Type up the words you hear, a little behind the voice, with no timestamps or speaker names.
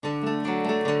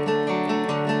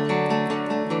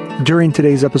During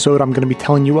today's episode, I'm going to be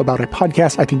telling you about a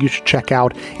podcast I think you should check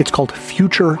out. It's called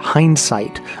Future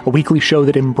Hindsight, a weekly show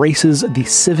that embraces the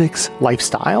civics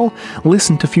lifestyle.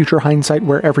 Listen to Future Hindsight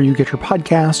wherever you get your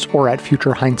podcasts or at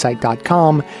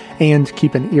futurehindsight.com, and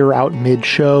keep an ear out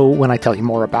mid-show when I tell you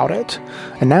more about it.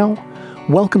 And now,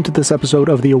 welcome to this episode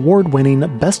of the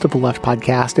award-winning Best of the Left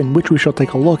podcast, in which we shall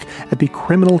take a look at the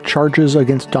criminal charges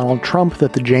against Donald Trump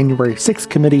that the January 6th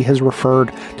committee has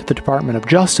referred to the Department of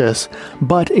Justice,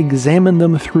 but examine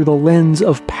them through the lens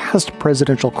of past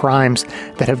presidential crimes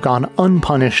that have gone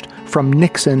unpunished from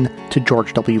Nixon to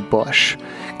George W. Bush.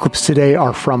 Clips today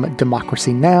are from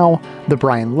Democracy Now!, The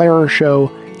Brian Lehrer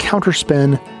Show,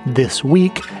 Counterspin, This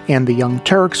Week, and The Young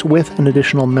Turks, with an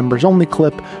additional members-only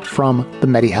clip from The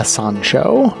Mehdi Hasan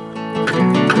Show.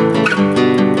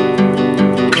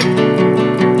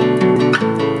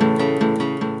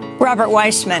 Robert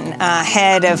Weissman,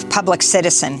 head of Public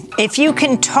Citizen. If you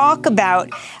can talk about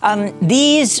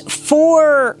these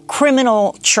four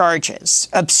criminal charges: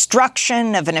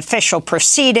 obstruction of an official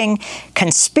proceeding,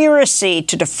 conspiracy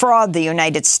to defraud the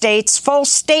United States,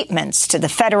 false statements to the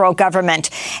federal government,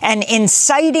 and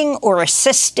inciting or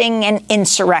assisting an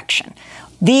insurrection.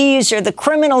 These are the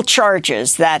criminal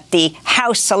charges that the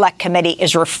House Select Committee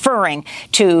is referring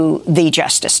to the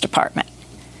Justice Department.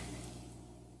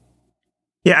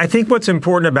 Yeah, I think what's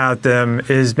important about them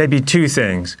is maybe two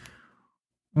things.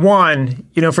 One,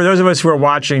 for those of us who are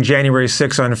watching January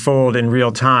 6th unfold in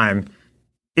real time,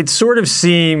 it sort of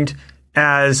seemed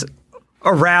as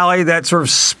a rally that sort of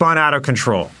spun out of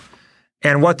control.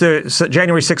 And what the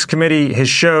January 6th committee has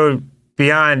showed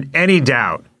beyond any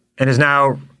doubt, and is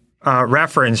now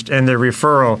referenced in the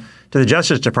referral to the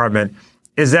Justice Department,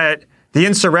 is that the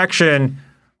insurrection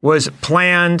was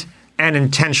planned and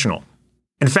intentional.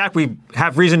 In fact, we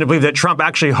have reason to believe that Trump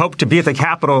actually hoped to be at the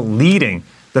Capitol leading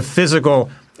the physical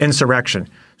insurrection.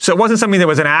 So it wasn't something that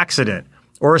was an accident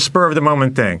or a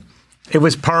spur-of-the-moment thing. It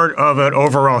was part of an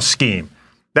overall scheme.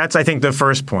 That's, I think, the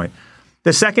first point.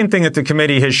 The second thing that the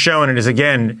committee has shown, and is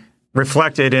again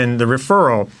reflected in the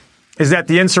referral, is that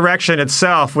the insurrection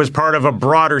itself was part of a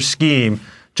broader scheme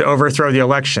to overthrow the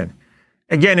election.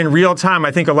 Again, in real time, I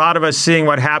think a lot of us seeing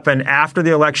what happened after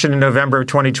the election in November of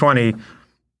 2020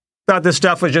 thought this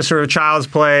stuff was just sort of child's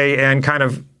play and kind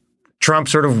of Trump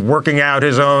sort of working out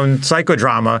his own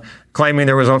psychodrama, claiming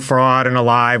there was a fraud and a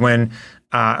lie when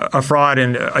a fraud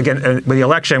and again with the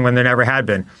election when there never had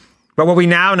been. But what we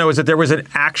now know is that there was an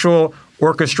actual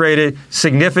orchestrated,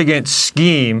 significant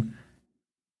scheme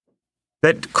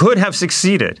that could have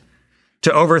succeeded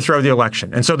to overthrow the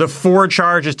election. And so the four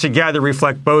charges together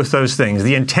reflect both those things: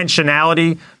 the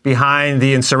intentionality behind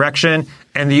the insurrection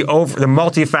and the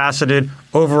multifaceted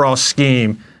overall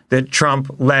scheme that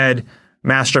Trump led,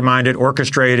 masterminded,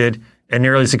 orchestrated, and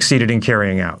nearly succeeded in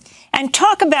carrying out. And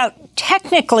talk about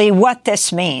technically what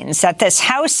this means, that this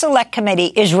House Select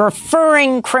Committee is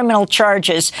referring criminal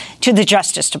charges to the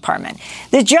Justice Department.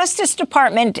 The Justice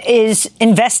Department is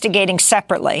investigating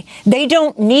separately. They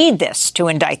don't need this to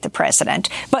indict the president.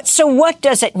 But so what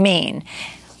does it mean?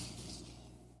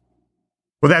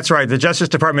 Well, that's right. The Justice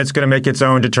Department is going to make its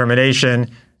own determination.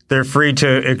 They're free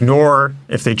to ignore,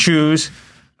 if they choose,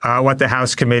 what the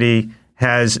House committee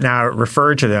has now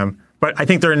referred to them. But I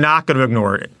think they're not going to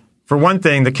ignore it. For one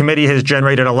thing, the committee has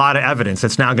generated a lot of evidence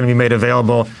that's now going to be made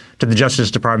available to the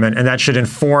Justice Department, and that should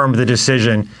inform the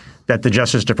decision that the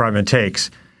Justice Department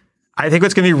takes. I think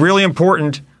what's going to be really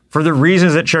important, for the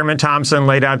reasons that Chairman Thompson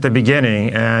laid out at the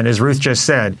beginning, and as Ruth just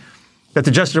said, that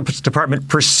the Justice Department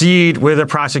proceed with a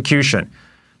prosecution.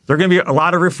 There are going to be a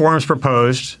lot of reforms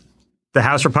proposed. The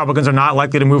House Republicans are not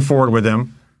likely to move forward with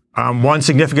them. One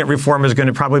significant reform is going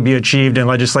to probably be achieved in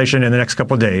legislation in the next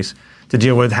couple of days to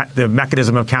deal with the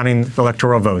mechanism of counting the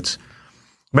electoral votes.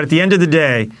 But at the end of the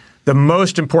day, the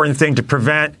most important thing to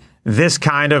prevent this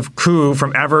kind of coup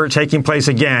from ever taking place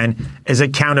again is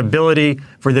accountability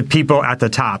for the people at the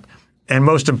top. And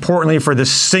most importantly, for the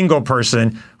single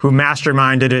person who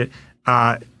masterminded it,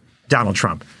 Donald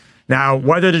Trump. Now,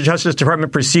 whether the Justice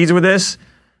Department proceeds with this,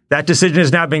 that decision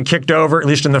has now been kicked over, at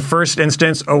least in the first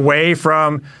instance, away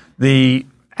from the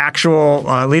actual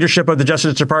leadership of the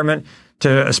Justice Department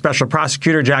to a special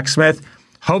prosecutor, Jack Smith.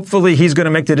 Hopefully, he's going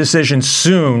to make the decision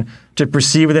soon to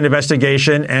proceed with an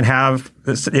investigation and have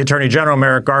the Attorney General,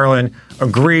 Merrick Garland,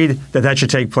 agreed that that should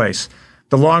take place.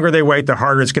 The longer they wait, the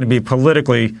harder it's going to be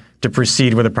politically to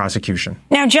proceed with a prosecution.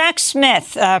 Now, Jack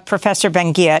Smith, Professor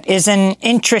Ben-Ghiat, is an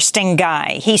interesting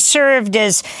guy. He served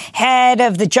as head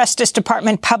of the Justice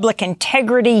Department Public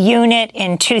Integrity Unit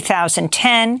in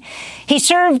 2010. He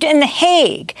served in The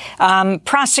Hague,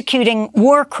 prosecuting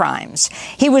war crimes.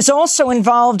 He was also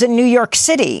involved in New York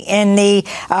City in the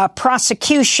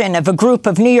prosecution of a group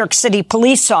of New York City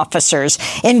police officers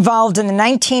involved in the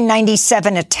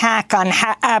 1997 attack on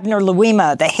Abner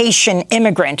Louima, the Haitian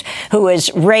immigrant who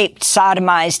was raped,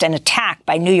 sodomized, and attacked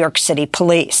by New York City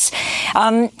police.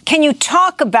 Can you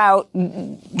talk about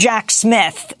Jack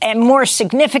Smith and, more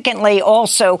significantly,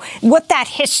 also what that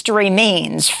history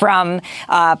means from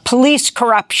police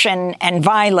corruption and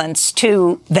violence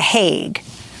to The Hague?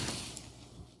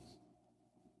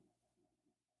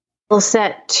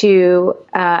 Set to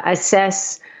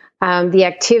assess the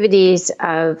activities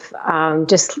of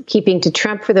just keeping to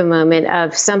Trump for the moment,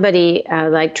 of somebody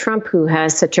like Trump who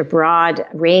has such a broad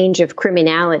range of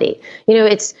criminality. You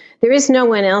know, there is no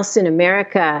one else in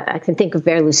America. I can think of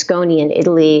Berlusconi in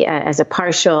Italy as a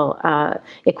partial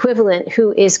equivalent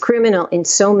who is criminal in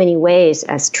so many ways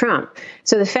as Trump.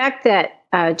 So the fact that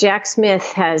Jack Smith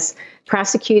has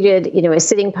prosecuted, a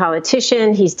sitting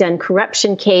politician. He's done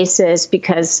corruption cases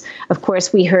because, of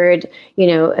course, we heard,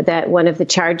 that one of the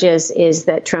charges is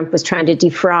that Trump was trying to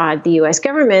defraud the U.S.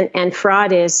 government, and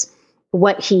fraud is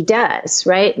what he does,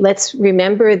 right? Let's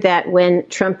remember that when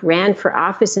Trump ran for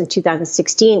office in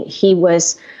 2016, he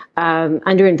was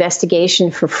under investigation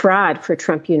for fraud for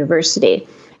Trump University.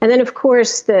 And then, of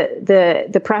course,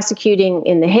 the prosecuting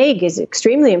in The Hague is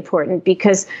extremely important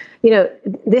because,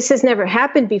 this has never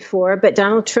happened before, but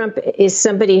Donald Trump is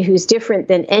somebody who's different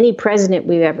than any president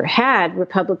we've ever had,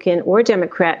 Republican or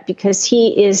Democrat, because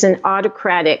he is an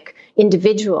autocratic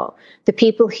individual. The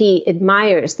people he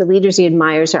admires, the leaders he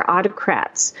admires, are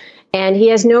autocrats. And he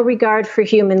has no regard for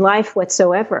human life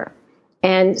whatsoever.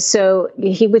 And so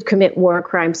he would commit war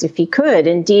crimes if he could.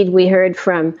 Indeed, we heard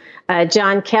from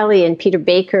John Kelly and Peter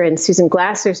Baker and Susan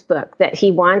Glasser's book that he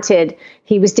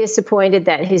was disappointed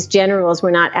that his generals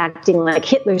were not acting like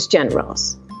Hitler's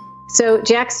generals. So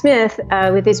Jack Smith,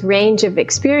 with his range of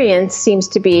experience, seems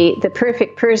to be the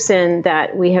perfect person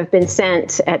that we have been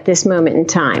sent at this moment in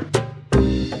time.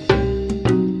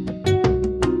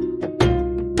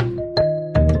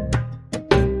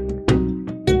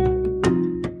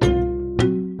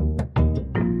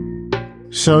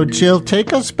 So, Jill,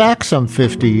 take us back some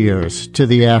 50 years to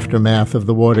the aftermath of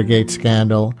the Watergate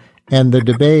scandal and the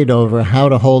debate over how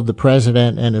to hold the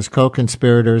president and his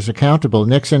co-conspirators accountable.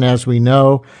 Nixon, as we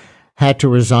know, had to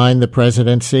resign the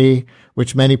presidency,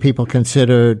 which many people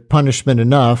considered punishment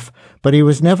enough, but he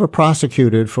was never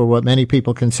prosecuted for what many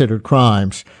people considered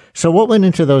crimes. So what went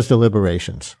into those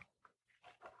deliberations?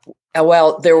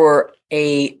 Well, there were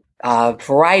a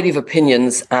variety of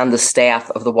opinions on the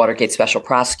staff of the Watergate special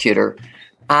prosecutor.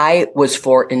 I was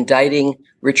for indicting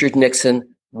Richard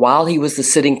Nixon while he was the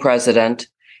sitting president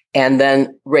and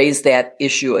then raised that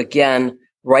issue again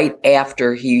right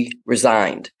after he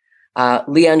resigned.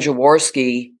 Leon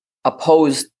Jaworski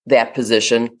opposed that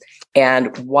position.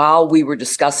 And while we were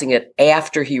discussing it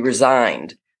after he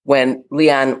resigned, when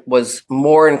Leon was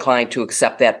more inclined to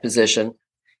accept that position,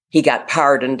 he got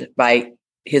pardoned by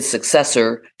his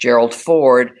successor, Gerald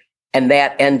Ford, and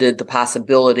that ended the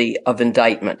possibility of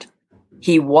indictment.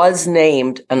 He was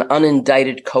named an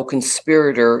unindicted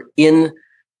co-conspirator in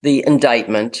the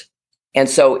indictment. And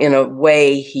so in a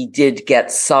way, he did get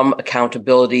some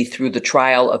accountability through the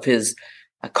trial of his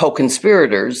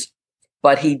co-conspirators,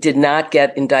 but he did not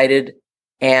get indicted.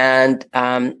 And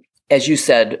as you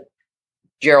said,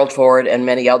 Gerald Ford and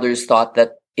many others thought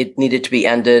that it needed to be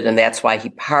ended, and that's why he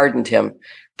pardoned him.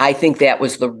 I think that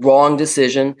was the wrong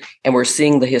decision, and we're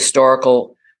seeing the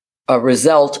historical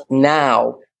result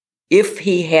now. If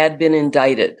he had been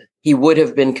indicted, he would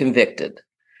have been convicted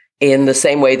in the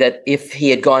same way that if he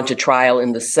had gone to trial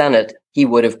in the Senate, he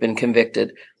would have been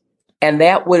convicted. And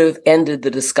that would have ended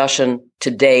the discussion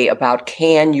today about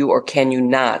can you or can you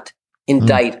not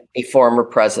indict a former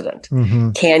president?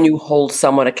 Mm-hmm. Can you hold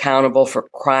someone accountable for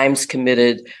crimes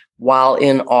committed while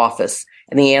in office?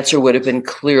 And the answer would have been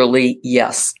clearly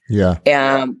yes. Yeah.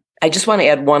 I just want to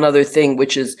add one other thing,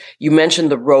 which is you mentioned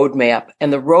the roadmap,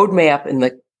 and the roadmap in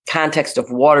the context of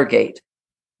Watergate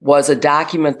was a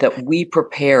document that we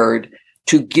prepared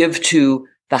to give to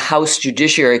the House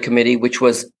Judiciary Committee, which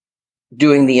was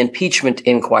doing the impeachment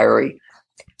inquiry.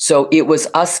 So it was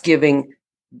us giving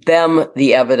them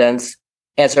the evidence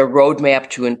as a roadmap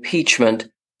to impeachment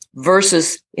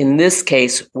versus in this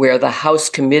case where the House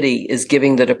committee is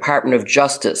giving the Department of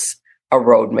Justice a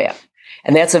roadmap.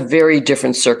 And that's a very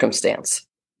different circumstance.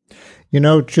 You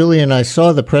know, Julian, I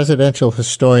saw the presidential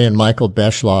historian Michael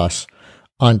Beschloss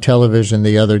on television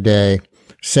the other day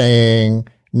saying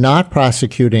not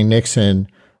prosecuting Nixon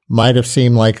might have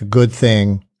seemed like a good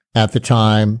thing at the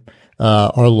time.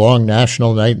 Our long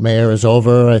national nightmare is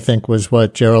over, I think was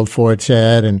what Gerald Ford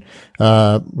said. And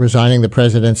resigning the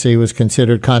presidency was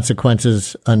considered consequence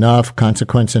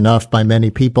enough by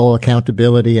many people,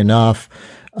 accountability enough.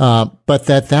 But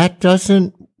that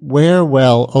doesn't wear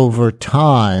well over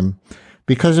time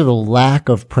because of the lack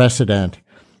of precedent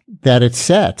that it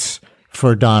sets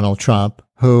for Donald Trump,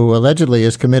 who allegedly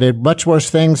has committed much worse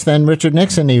things than Richard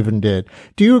Nixon even did.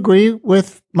 Do you agree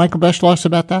with Michael Beschloss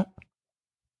about that?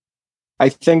 I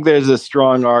think there's a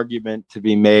strong argument to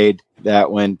be made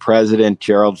that when President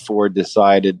Gerald Ford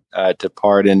decided to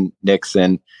pardon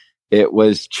Nixon, it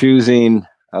was choosing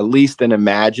at least an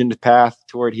imagined path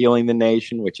toward healing the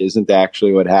nation, which isn't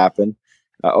actually what happened,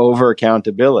 over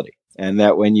accountability. And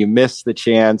that when you miss the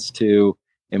chance to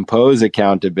impose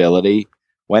accountability,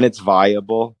 when it's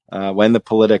viable, when the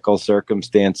political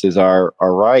circumstances are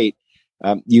right,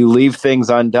 you leave things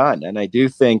undone. And I do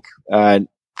think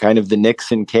kind of the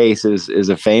Nixon case is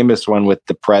a famous one with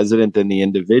the president and the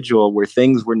individual where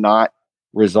things were not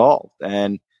resolved.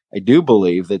 And I do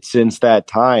believe that since that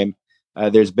time,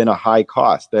 there's been a high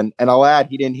cost. And I'll add,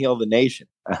 he didn't heal the nation.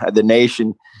 The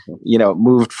nation,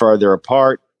 moved further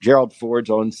apart. Gerald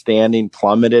Ford's own standing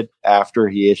plummeted after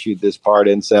he issued this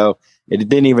pardon. So it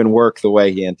didn't even work the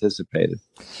way he anticipated.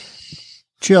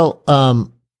 Jill,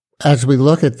 as we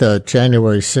look at the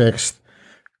January 6th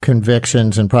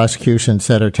convictions and prosecutions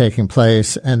that are taking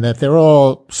place, and that they're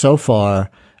all so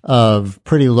far of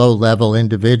pretty low-level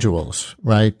individuals,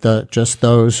 right? Just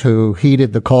those who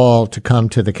heeded the call to come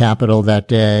to the Capitol that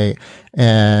day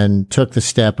and took the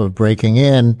step of breaking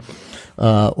in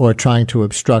or trying to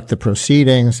obstruct the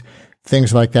proceedings,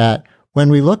 things like that. When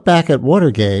we look back at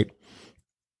Watergate,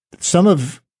 some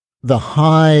of the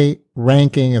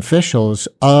high-ranking officials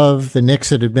of the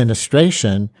Nixon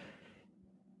administration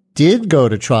did go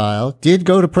to trial, did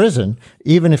go to prison,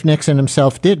 even if Nixon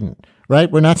himself didn't, right?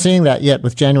 We're not seeing that yet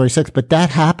with January 6th, but that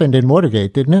happened in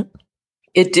Watergate, didn't it?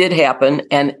 It did happen,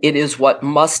 and it is what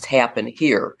must happen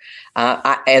here.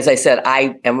 As I said,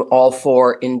 I am all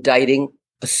for indicting,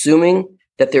 assuming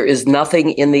that there is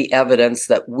nothing in the evidence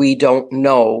that we don't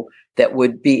know that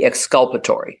would be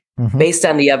exculpatory. Mm-hmm. Based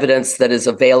on the evidence that is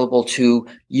available to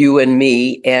you and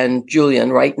me and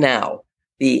Julian right now,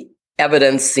 the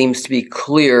evidence seems to be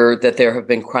clear that there have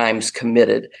been crimes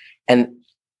committed and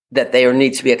that there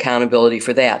needs to be accountability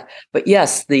for that. But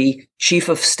yes, the chief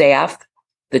of staff,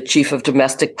 the chief of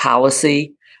domestic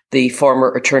policy, the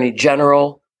former attorney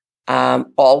general,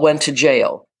 all went to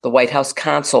jail. The White House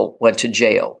counsel went to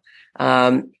jail.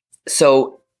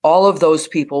 So all of those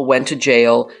people went to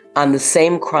jail on the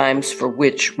same crimes for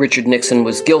which Richard Nixon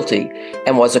was guilty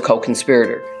and was a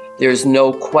co-conspirator. There's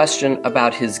no question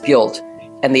about his guilt.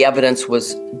 And the evidence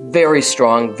was very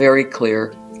strong, very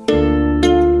clear.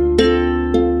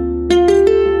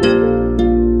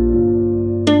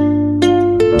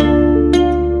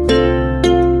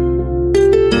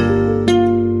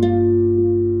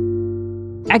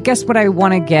 I guess what I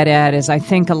want to get at is I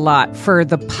think a lot for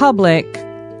the public,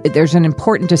 there's an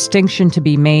important distinction to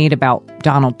be made about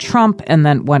Donald Trump and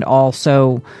then what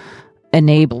also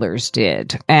enablers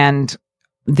did. And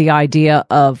the idea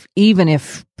of even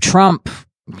if Trump,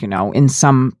 in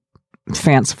some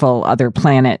fanciful other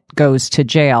planet goes to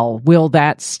jail, will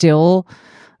that still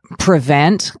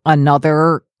prevent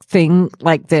another thing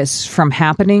like this from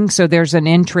happening? So there's an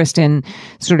interest in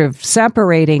sort of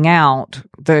separating out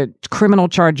the criminal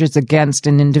charges against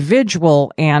an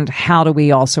individual and how do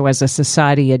we also as a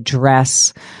society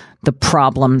address the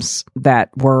problems that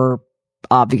were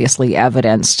obviously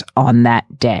evidenced on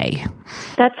that day.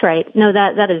 That's right. No,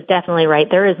 that is definitely right.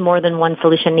 There is more than one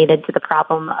solution needed to the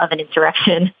problem of an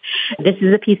insurrection. This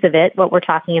is a piece of it, what we're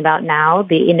talking about now,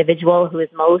 the individual who is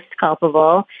most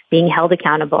culpable being held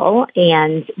accountable,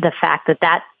 and the fact that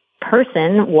that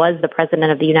person was the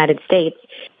president of the United States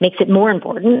makes it more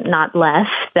important, not less,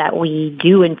 that we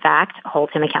do, in fact, hold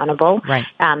him accountable. Right.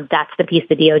 That's the piece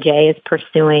the DOJ is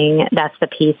pursuing. That's the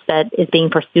piece that is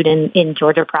being pursued in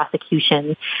Georgia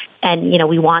prosecution. And,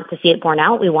 we want to see it borne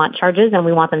out. We want charges and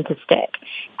we want them to stick.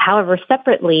 However,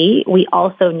 separately, we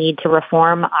also need to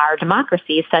reform our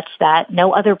democracy such that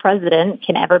no other president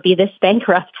can ever be this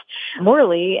bankrupt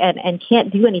morally and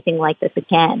can't do anything like this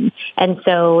again. And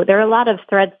so there are a lot of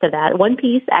threads to that. One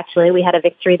piece, actually, we had a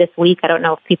victory this week. I don't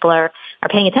know if people are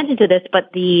paying attention to this,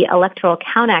 but the Electoral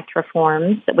Count Act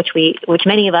reforms, which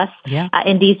many of us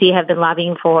in D.C. have been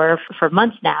lobbying for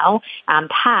months now,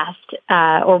 passed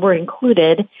or were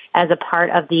included as a part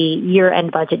of the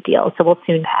year-end budget deal. So we'll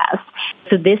soon pass.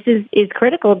 So this is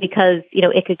critical because,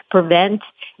 it could prevent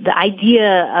the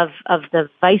idea of the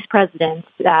vice president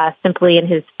simply in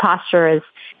his posture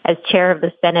as chair of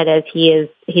the Senate, as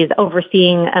he's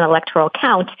overseeing an electoral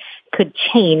count, could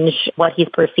change what he's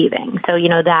perceiving. So,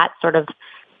 that sort of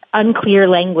unclear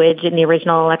language in the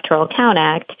original Electoral Count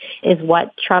Act is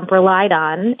what Trump relied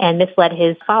on and misled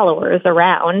his followers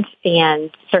around,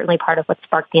 and certainly part of what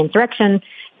sparked the insurrection.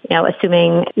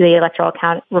 Assuming the Electoral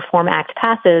Count Reform Act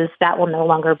passes, that will no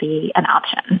longer be an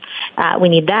option. We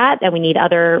need that, and we need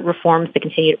other reforms to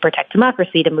continue to protect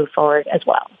democracy to move forward as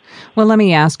well. Well, let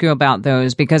me ask you about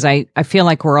those, because I feel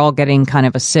like we're all getting kind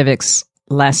of a civics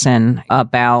lesson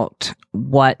about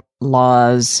what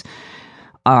laws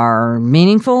are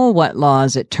meaningful, what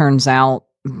laws, it turns out,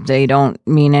 they don't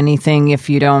mean anything if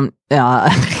you don't,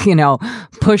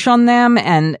 push on them.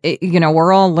 And,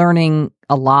 we're all learning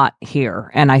a lot here.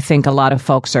 And I think a lot of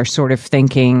folks are sort of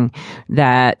thinking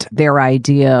that their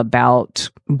idea about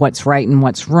what's right and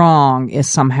what's wrong is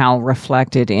somehow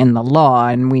reflected in the law.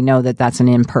 And we know that that's an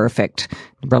imperfect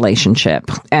relationship.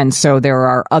 And so there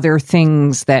are other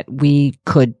things that we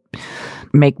could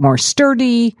make more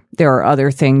sturdy. There are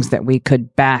other things that we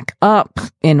could back up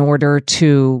in order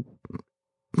to,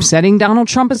 setting Donald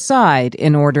Trump aside,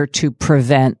 in order to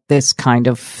prevent this kind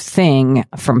of thing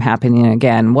from happening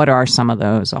again. What are some of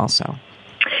those also?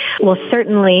 Well,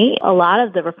 certainly a lot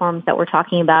of the reforms that we're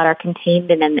talking about are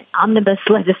contained in an omnibus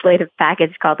legislative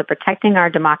package called the Protecting Our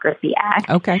Democracy Act,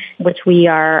 which we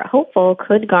are hopeful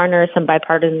could garner some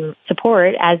bipartisan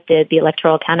support, as did the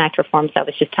Electoral Count Act reforms I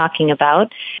was just talking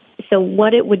about. So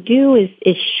what it would do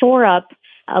is shore up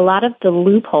a lot of the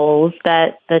loopholes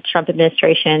that the Trump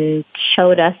administration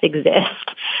showed us exist.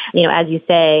 As you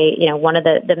say, one of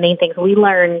the main things we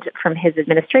learned from his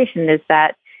administration is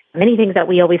that many things that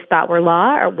we always thought were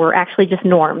law were actually just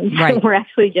norms. Right. Were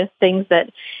actually just things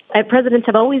that presidents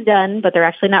have always done, but they're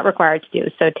actually not required to do.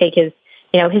 So take his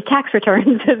tax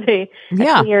returns as a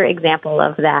clear example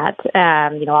of that.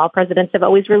 All presidents have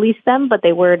always released them, but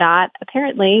they were not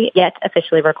apparently yet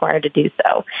officially required to do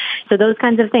so. So those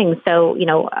kinds of things. So,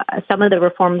 some of the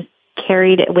reforms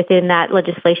carried within that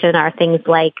legislation are things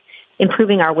like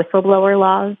improving our whistleblower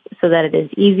laws so that it is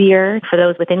easier for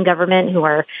those within government who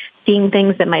are seeing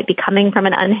things that might be coming from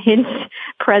an unhinged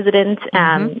president.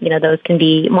 Those can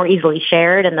be more easily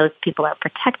shared and those people are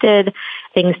protected.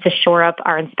 Things to shore up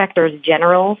our inspectors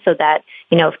general so that,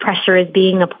 if pressure is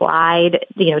being applied,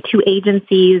 to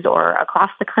agencies or across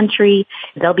the country,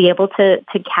 they'll be able to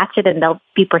catch it and they'll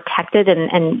be protected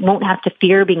and won't have to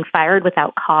fear being fired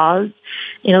without cause.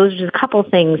 Those are just a couple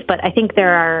things, but I think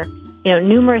there are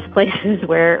numerous places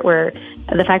where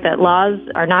the fact that laws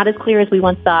are not as clear as we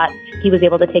once thought, he was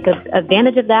able to take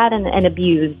advantage of that and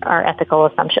abuse our ethical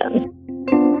assumptions.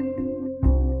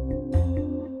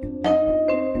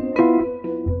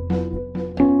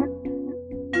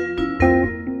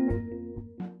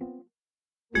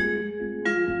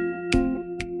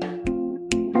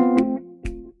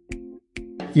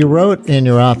 You wrote in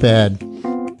your op-ed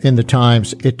in the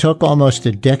Times, it took almost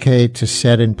a decade to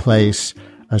set in place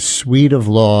a suite of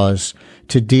laws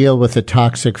to deal with the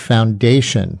toxic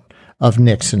foundation of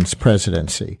Nixon's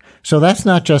presidency. So that's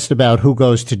not just about who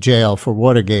goes to jail for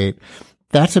Watergate.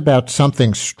 That's about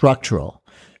something structural.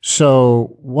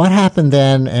 So what happened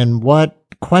then, and what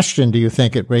question do you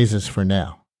think it raises for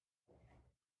now?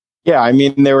 Yeah, I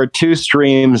mean, there were two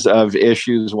streams of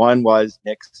issues. One was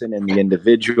Nixon and the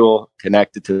individual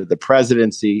connected to the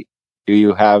presidency. Do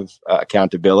you have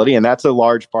accountability? And that's a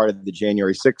large part of the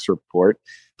January 6th report.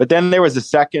 But then there was a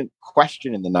second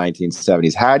question in the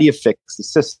 1970s. How do you fix the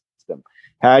system?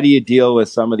 How do you deal with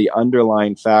some of the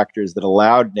underlying factors that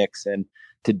allowed Nixon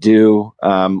to do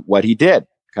what he did?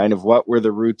 Kind of what were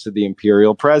the roots of the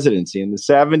imperial presidency? And the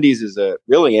 70s is a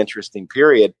really interesting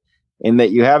period in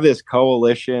that you have this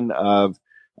coalition of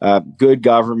good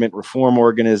government reform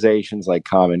organizations like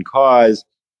Common Cause,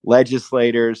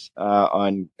 legislators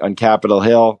on Capitol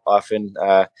Hill, often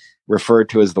referred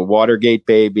to as the Watergate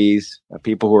babies,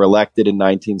 people who were elected in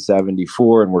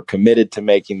 1974 and were committed to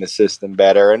making the system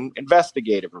better, and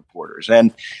investigative reporters.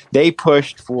 And they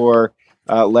pushed for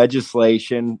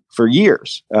legislation for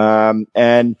years.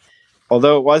 And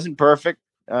although it wasn't perfect,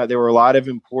 there were a lot of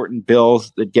important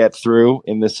bills that get through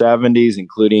in the 70s,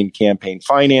 including campaign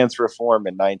finance reform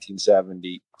in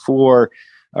 1974,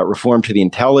 reform to the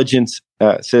intelligence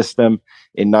system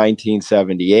in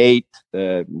 1978,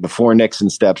 before Nixon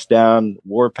steps down,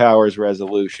 war powers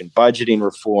resolution, budgeting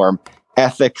reform,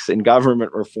 ethics and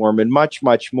government reform, and much,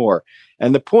 much more.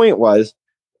 And the point was,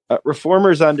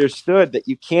 reformers understood that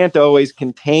you can't always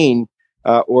contain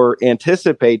or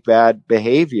anticipate bad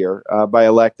behavior by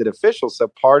elected officials. So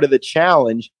part of the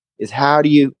challenge is how do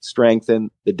you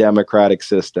strengthen the democratic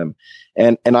system?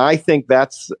 And I think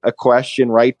that's a question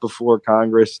right before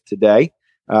Congress today.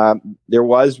 There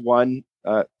was one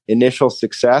initial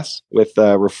success with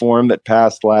reform that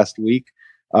passed last week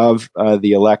of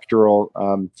the Electoral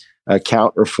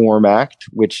Count Reform Act,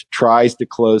 which tries to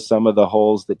close some of the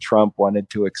holes that Trump wanted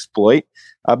to exploit.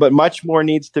 But much more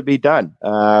needs to be done,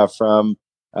 from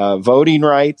voting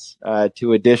rights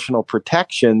to additional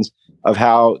protections of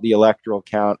how the electoral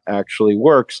count actually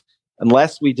works.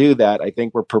 Unless we do that, I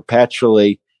think we're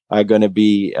perpetually going to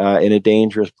be in a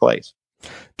dangerous place.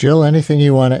 Jill, anything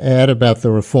you want to add about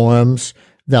the reforms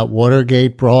that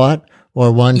Watergate brought,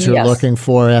 or ones you're looking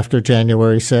for after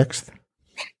January 6th?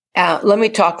 Let me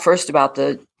talk first about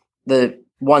the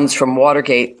ones from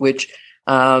Watergate, which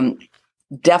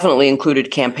definitely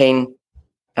included campaign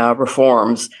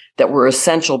reforms that were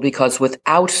essential, because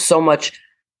without so much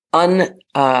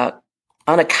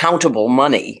unaccountable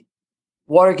money,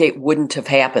 Watergate wouldn't have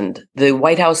happened. The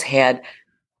White House had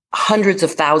hundreds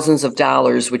of thousands of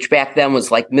dollars, which back then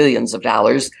was like millions of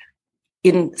dollars,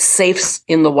 in safes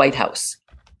in the White House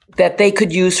that they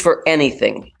could use for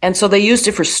anything. And so they used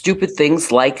it for stupid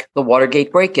things like the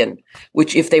Watergate break-in,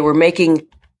 which if they were making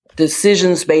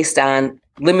decisions based on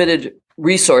limited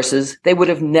resources, they would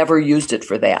have never used it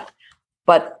for that.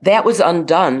 But that was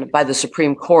undone by the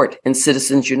Supreme Court in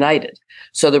Citizens United.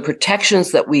 So the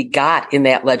protections that we got in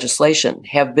that legislation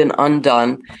have been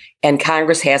undone, and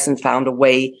Congress hasn't found a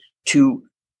way to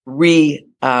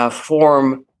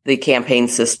reform the campaign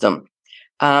system.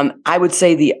 I would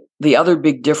say the other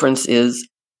big difference is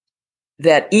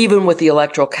that even with the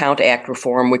Electoral Count Act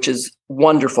reform, which is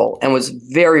wonderful and was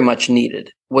very much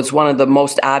needed, was one of the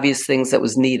most obvious things that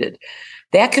was needed,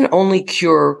 that can only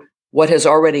cure what has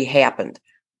already happened.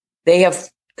 They have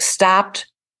stopped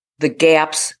the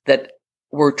gaps that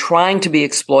were trying to be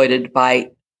exploited by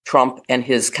Trump and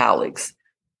his colleagues.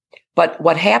 But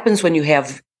what happens when you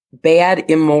have bad,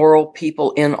 immoral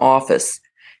people in office,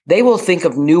 they will think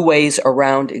of new ways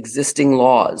around existing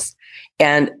laws.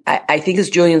 And I think, as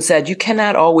Julian said, you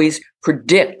cannot always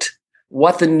predict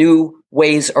what the new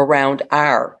ways around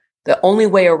are. The only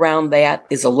way around that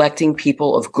is electing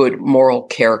people of good moral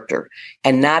character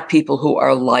and not people who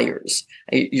are liars.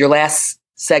 Your last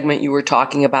segment, you were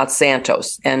talking about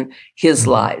Santos and his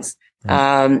lies.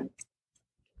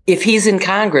 If he's in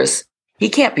Congress, he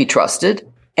can't be trusted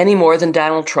any more than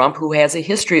Donald Trump, who has a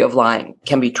history of lying,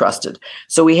 can be trusted.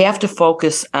 So we have to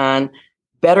focus on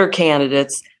better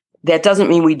candidates. That doesn't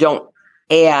mean we don't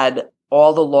add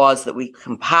all the laws that we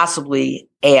can possibly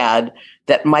add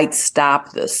that might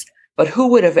stop this. But who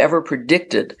would have ever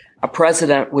predicted a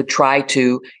president would try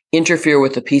to interfere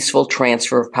with the peaceful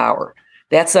transfer of power?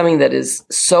 That's something that is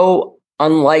so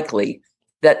unlikely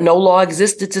that no law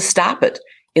existed to stop it,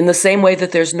 in the same way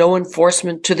that there's no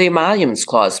enforcement to the Emoluments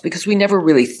Clause, because we never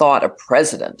really thought a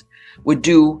president would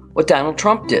do what Donald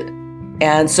Trump did.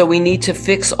 And so we need to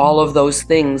fix all of those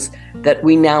things that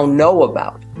we now know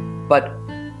about. But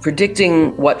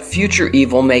predicting what future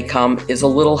evil may come is a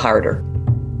little harder.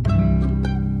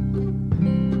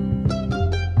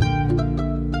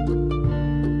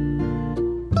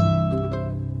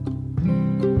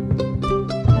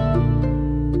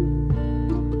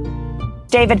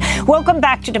 David, welcome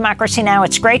back to Democracy Now!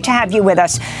 It's great to have you with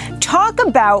us. Talk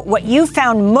about what you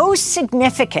found most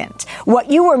significant, what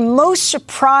you were most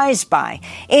surprised by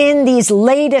in these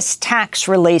latest tax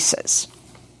releases.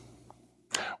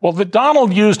 Well, that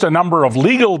Donald used a number of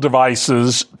legal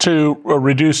devices to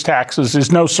reduce taxes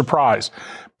is no surprise.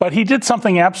 But he did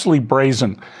something absolutely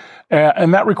brazen.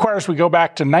 And that requires we go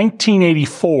back to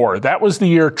 1984. That was the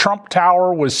year Trump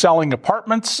Tower was selling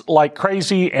apartments like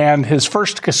crazy and his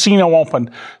first casino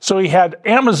opened. So he had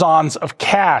Amazons of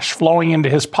cash flowing into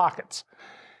his pockets.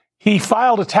 He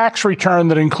filed a tax return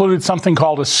that included something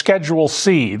called a Schedule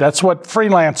C. That's what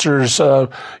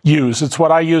freelancers use. It's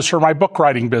what I use for my book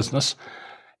writing business.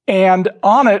 And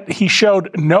on it, he showed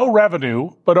no revenue,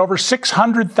 but over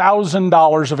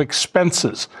 $600,000 of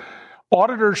expenses.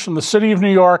 Auditors from the city of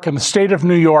New York and the state of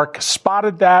New York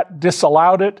spotted that,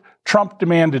 disallowed it. Trump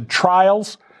demanded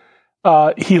trials.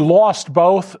 He lost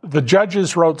both. The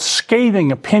judges wrote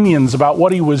scathing opinions about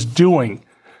what he was doing.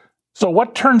 So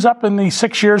what turns up in these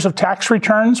 6 years of tax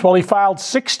returns? Well, he filed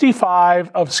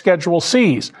 65 of Schedule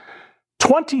Cs.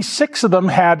 26 of them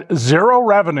had zero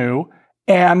revenue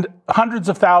and hundreds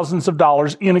of thousands of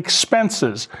dollars in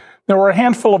expenses. There were a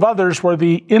handful of others where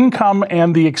the income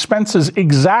and the expenses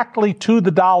exactly to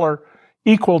the dollar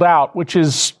equaled out, which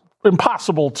is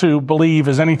impossible to believe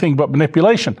is anything but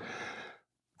manipulation.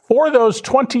 For those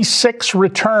 26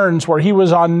 returns where he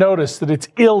was on notice that it's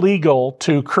illegal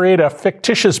to create a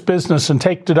fictitious business and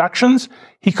take deductions,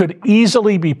 he could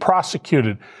easily be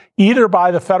prosecuted either by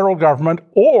the federal government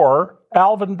or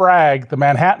Alvin Bragg, the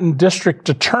Manhattan District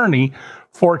Attorney,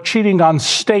 for cheating on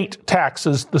state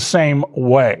taxes the same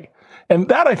way. And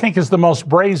that, I think, is the most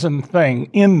brazen thing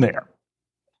in there.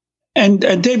 And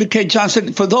David K.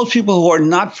 Johnson, for those people who are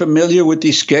not familiar with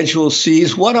these Schedule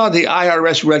Cs, what are the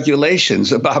IRS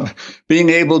regulations about being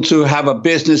able to have a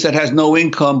business that has no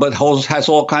income but has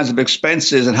all kinds of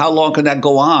expenses? And how long can that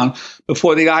go on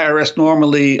before the IRS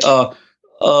normally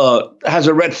has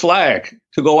a red flag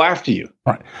to go after you?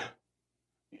 Right.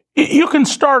 You can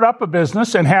start up a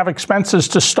business and have expenses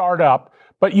to start up,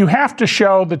 but you have to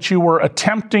show that you were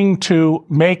attempting to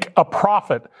make a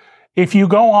profit. If you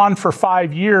go on for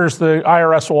 5 years, the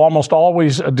IRS will almost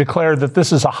always declare that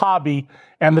this is a hobby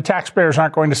and the taxpayers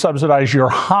aren't going to subsidize your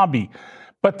hobby.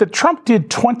 But that Trump did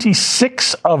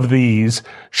 26 of these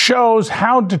shows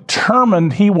how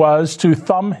determined he was to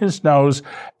thumb his nose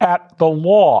at the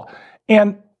law.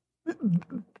 And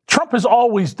Trump has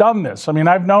always done this. I mean,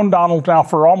 I've known Donald now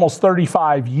for almost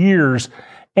 35 years,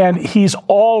 and he's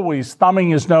always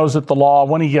thumbing his nose at the law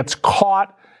when he gets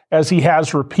caught, as he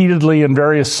has repeatedly in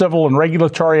various civil and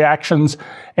regulatory actions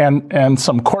and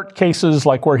some court cases,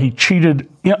 like where he cheated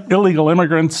illegal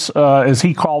immigrants, as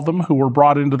he called them, who were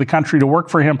brought into the country to work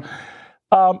for him.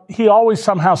 He always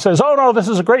somehow says, oh, no, this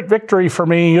is a great victory for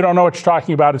me. You don't know what you're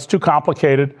talking about. It's too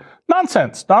complicated.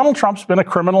 Nonsense. Donald Trump's been a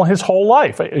criminal his whole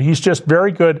life. He's just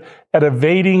very good at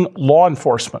evading law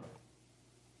enforcement.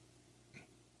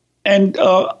 And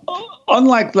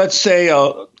unlike, let's say,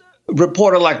 a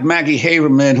reporter like Maggie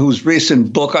Haberman, whose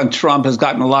recent book on Trump has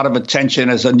gotten a lot of attention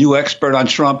as a new expert on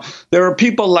Trump, there are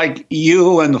people like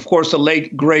you and, of course, the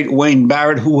late, great Wayne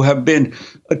Barrett who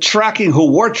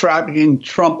were tracking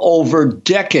Trump over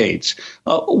decades.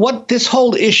 What this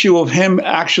whole issue of him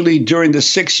actually during the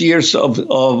 6 years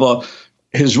of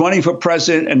his running for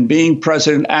president and being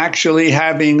president actually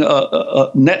having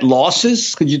net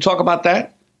losses. Could you talk about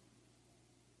that?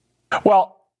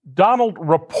 Well, Donald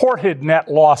reported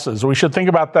net losses. We should think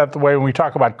about that the way when we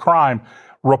talk about crime,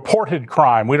 reported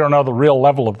crime. We don't know the real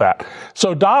level of that.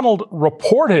 So Donald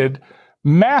reported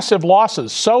massive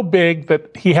losses, so big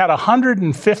that he had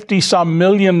 $150-some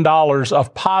million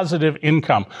of positive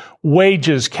income,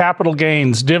 wages, capital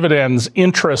gains, dividends,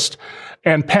 interest,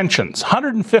 and pensions,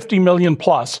 150 million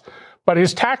plus. But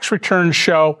his tax returns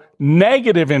show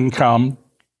negative income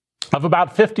of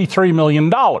about $53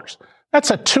 million. That's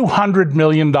a $200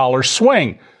 million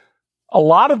swing. A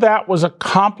lot of that was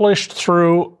accomplished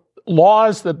through a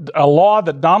law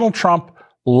that Donald Trump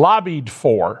lobbied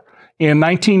for in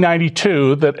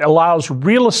 1992 that allows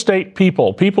real estate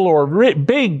people who are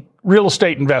big real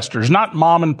estate investors, not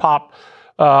mom and pop,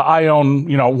 I own,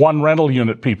 one rental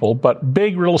unit people, but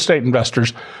big real estate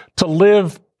investors, to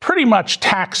live pretty much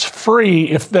tax-free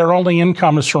if their only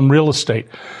income is from real estate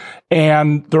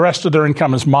and the rest of their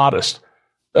income is modest.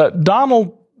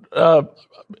 Donald,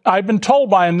 I've been told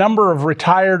by a number of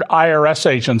retired IRS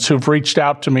agents who've reached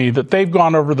out to me that they've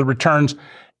gone over the returns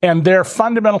and their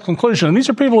fundamental conclusion, and these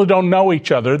are people who don't know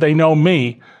each other, they know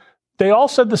me, they all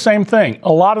said the same thing.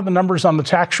 A lot of the numbers on the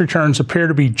tax returns appear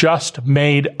to be just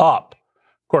made up.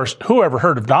 Of course, who ever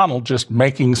heard of Donald just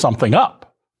making something up?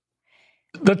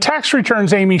 The tax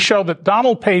returns, Amy, show that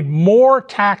Donald paid more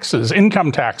taxes,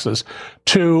 income taxes,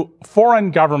 to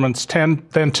foreign governments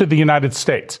than to the United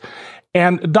States.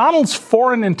 And Donald's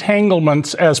foreign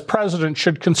entanglements as president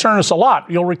should concern us a lot.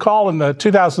 You'll recall in the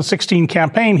 2016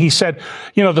 campaign, he said,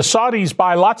 the Saudis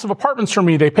buy lots of apartments from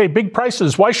me. They pay big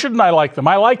prices. Why shouldn't I like them?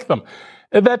 I like them.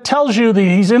 That tells you that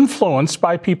he's influenced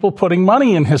by people putting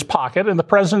money in his pocket, and the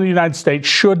president of the United States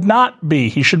should not be.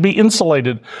 He should be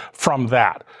insulated from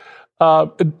that.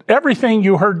 Everything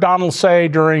you heard Donald say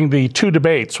during the two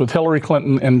debates with Hillary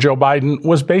Clinton and Joe Biden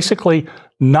was basically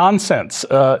nonsense.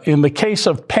 In the case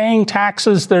of paying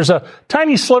taxes, there's a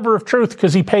tiny sliver of truth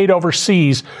because he paid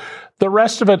overseas. The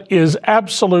rest of it is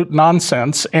absolute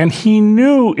nonsense, and he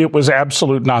knew it was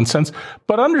absolute nonsense.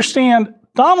 But understand,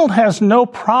 Donald has no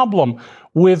problem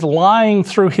with lying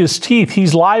through his teeth.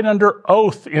 He's lied under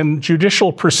oath in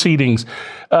judicial proceedings.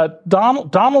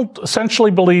 Donald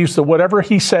essentially believes that whatever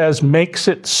he says makes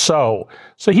it so.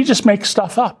 So he just makes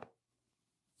stuff up.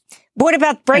 What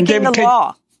about breaking the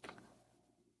law?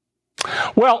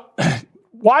 Well,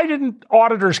 why didn't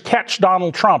auditors catch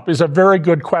Donald Trump is a very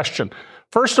good question.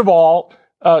 First of all,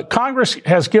 Congress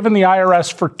has given the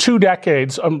IRS for 2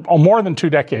 decades, or more than 2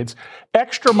 decades,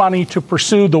 extra money to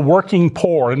pursue the working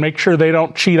poor and make sure they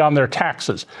don't cheat on their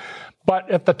taxes.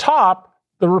 But at the top,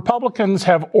 the Republicans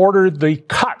have ordered the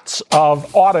cuts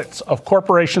of audits of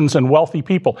corporations and wealthy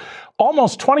people.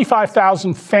 Almost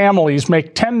 25,000 families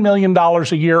make $10 million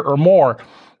a year or more.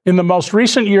 In the most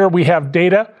recent year, we have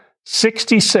data,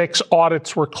 66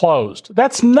 audits were closed.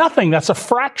 That's nothing. That's a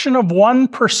fraction of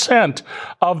 1%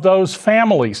 of those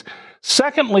families.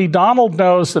 Secondly, Donald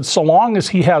knows that so long as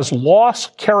he has loss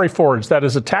carryforwards, that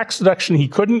is a tax deduction he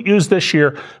couldn't use this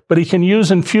year, but he can use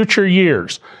in future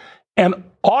years, an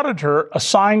auditor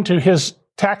assigned to his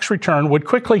tax return would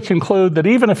quickly conclude that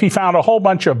even if he found a whole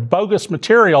bunch of bogus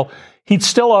material, he'd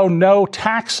still owe no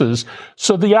taxes.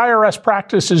 So the IRS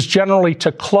practice is generally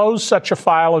to close such a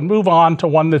file and move on to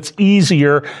one that's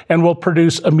easier and will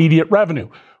produce immediate revenue.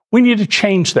 We need to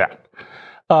change that.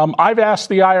 I've asked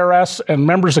the IRS and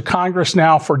members of Congress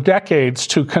now for decades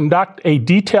to conduct a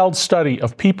detailed study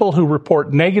of people who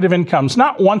report negative incomes,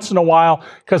 not once in a while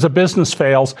because a business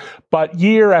fails, but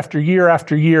year after year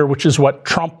after year, which is what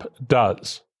Trump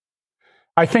does.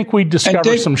 I think we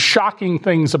discover some shocking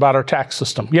things about our tax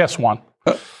system. Yes, Juan.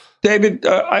 David,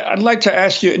 I'd like to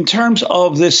ask you, in terms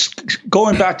of this,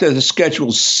 going back to the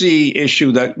Schedule C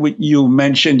issue that you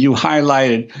mentioned, you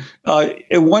highlighted.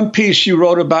 In one piece you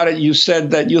wrote about it, you said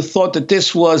that you thought that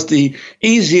this was the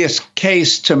easiest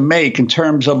case to make in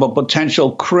terms of a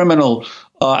potential criminal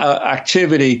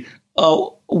activity.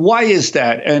 Why is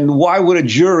that? And why would a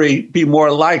jury be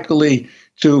more likely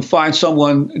to find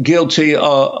someone guilty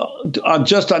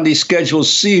just on these Schedule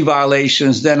C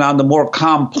violations than on the more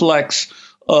complex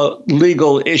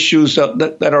legal issues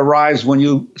that arise when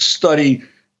you study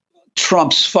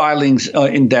Trump's filings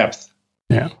in depth?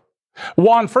 Yeah.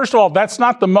 Juan, first of all, that's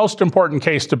not the most important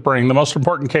case to bring. The most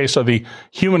important case are the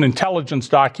human intelligence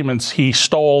documents he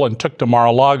stole and took to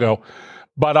Mar-a-Lago.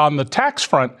 But on the tax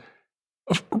front,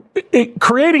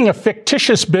 creating a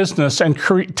fictitious business and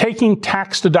taking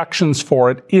tax deductions for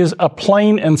it is a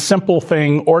plain and simple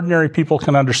thing ordinary people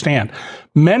can understand.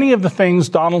 Many of the things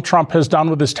Donald Trump has done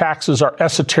with his taxes are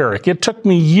esoteric. It took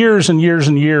me years and years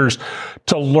and years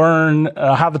to learn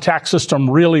how the tax system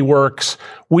really works.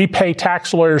 We pay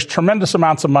tax lawyers tremendous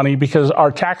amounts of money because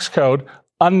our tax code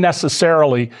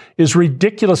unnecessarily is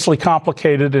ridiculously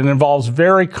complicated and involves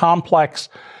very complex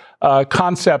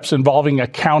concepts involving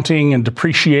accounting and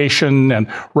depreciation and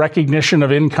recognition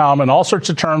of income and all sorts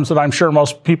of terms that I'm sure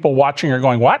most people watching are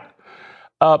going, what?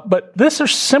 But this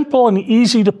is simple and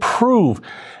easy to prove.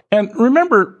 And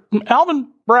remember,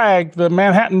 Alvin Bragg, the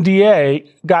Manhattan DA,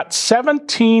 got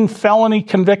 17 felony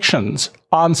convictions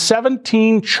on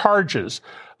 17 charges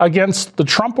against the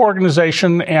Trump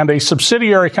Organization and a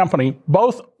subsidiary company,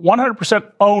 both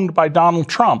 100% owned by Donald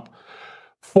Trump,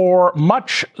 for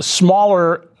much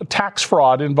smaller tax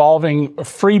fraud involving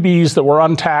freebies that were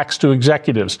untaxed to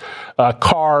executives,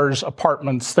 cars,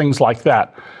 apartments, things like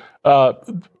that.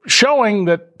 Showing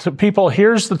that to people,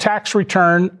 here's the tax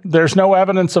return. There's no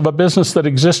evidence of a business that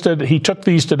existed. He took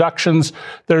these deductions.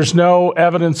 There's no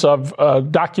evidence of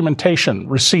documentation,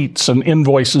 receipts and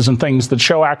invoices and things that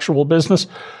show actual business.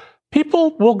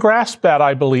 People will grasp that,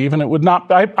 I believe, and it would not,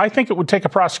 I think it would take a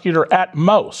prosecutor at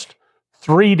most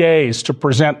 3 days to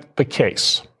present the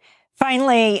case.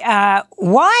 Finally,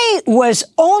 why was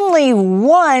only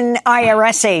one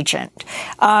IRS agent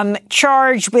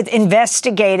charged with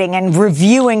investigating and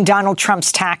reviewing Donald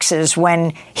Trump's taxes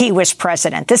when he was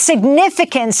president? The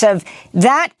significance of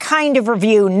that kind of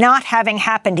review not having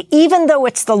happened, even though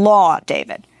it's the law,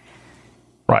 David.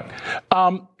 Right.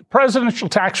 Presidential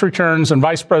tax returns and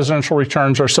vice presidential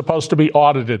returns are supposed to be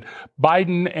audited.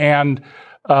 Biden and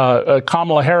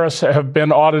Kamala Harris have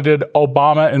been audited.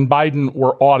 Obama and Biden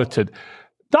were audited.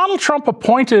 Donald Trump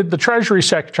appointed the Treasury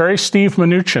Secretary, Steve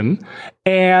Mnuchin,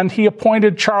 and he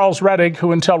appointed Charles Rettig,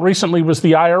 who until recently was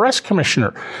the IRS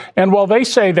commissioner. And while they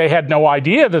say they had no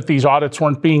idea that these audits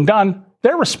weren't being done,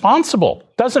 they're responsible.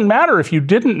 Doesn't matter if you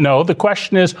didn't know. The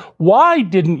question is, why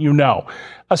didn't you know?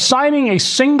 Assigning a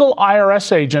single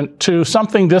IRS agent to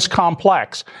something this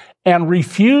complex and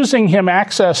refusing him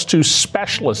access to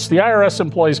specialists, the IRS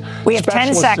employs we have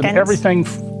 10 seconds. And everything,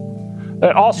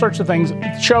 all sorts of things,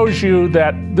 shows you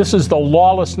that this is the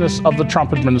lawlessness of the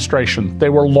Trump administration. They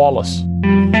were lawless.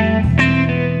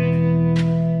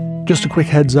 Just a quick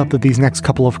heads up that these next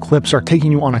couple of clips are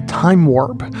taking you on a time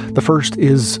warp. The first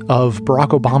is of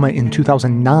Barack Obama in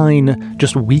 2009,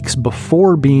 just weeks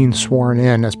before being sworn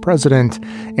in as president,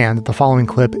 and the following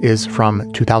clip is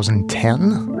from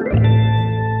 2010.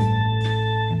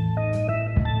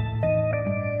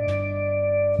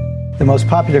 The most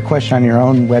popular question on your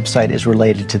own website is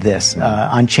related to this.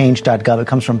 On change.gov, it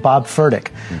comes from Bob Furtick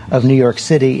of New York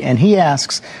City, and he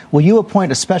asks, will you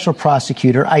appoint a special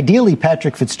prosecutor, ideally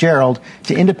Patrick Fitzgerald,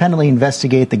 to independently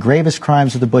investigate the gravest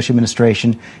crimes of the Bush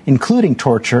administration, including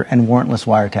torture and warrantless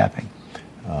wiretapping?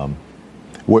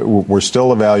 We're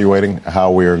still evaluating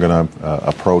how we are going to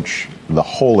approach the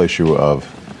whole issue of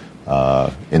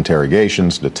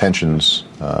interrogations, detentions,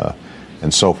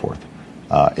 and so forth.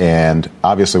 And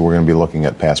obviously, we're going to be looking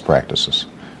at past practices.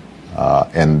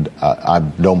 And I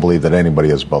don't believe that anybody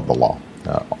is above the law.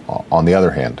 On the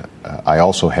other hand, I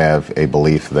also have a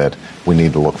belief that we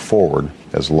need to look forward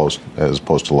as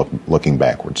opposed to looking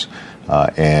backwards.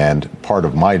 And part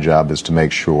of my job is to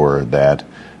make sure that,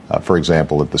 for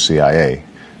example, at the CIA,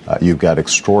 you've got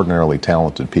extraordinarily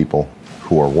talented people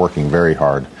who are working very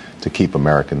hard to keep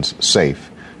Americans safe.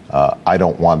 I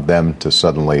don't want them to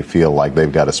suddenly feel like they've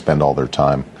got to spend all their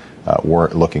time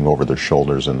looking over their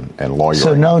shoulders and lawyering.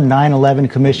 So no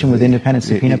 9/11 commission with independent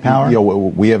subpoena power?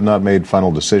 We have not made final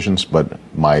decisions, but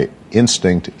my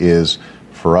instinct is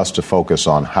for us to focus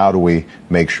on how do we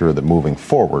make sure that moving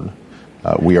forward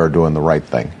we are doing the right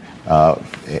thing.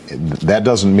 That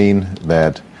doesn't mean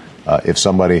that if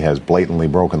somebody has blatantly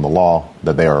broken the law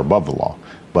that they are above the law.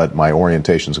 But my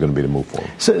orientation is going to be to move forward.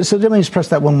 So let me just press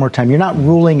that one more time. You're not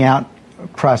ruling out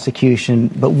prosecution,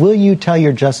 but will you tell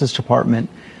your Justice Department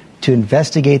to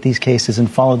investigate these cases and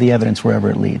follow the evidence wherever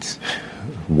it leads?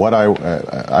 What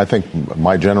I think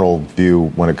my general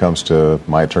view when it comes to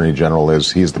my Attorney General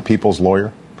is he's the people's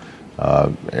lawyer.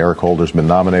 Eric Holder's been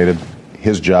nominated.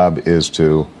 His job is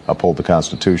to uphold the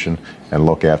Constitution and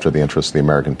look after the interests of the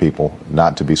American people,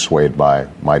 not to be swayed by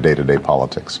my day-to-day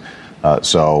politics.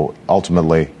 So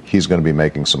ultimately, he's going to be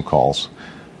making some calls.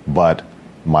 But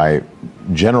my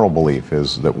general belief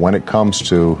is that when it comes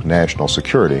to national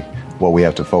security, what we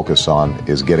have to focus on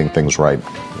is getting things right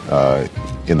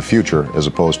in the future as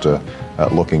opposed to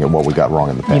looking at what we got wrong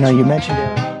in the past. You know, you mentioned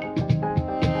it.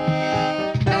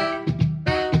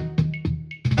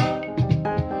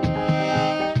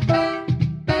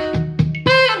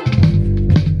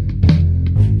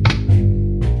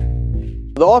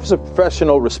 The Office of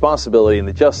Professional Responsibility in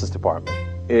the Justice Department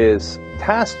is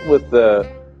tasked with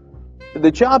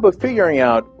the job of figuring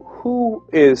out who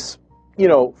is,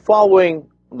 following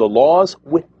the laws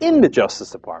within the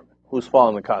Justice Department, who's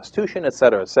following the Constitution, et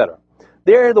cetera, et cetera.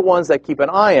 They're the ones that keep an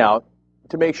eye out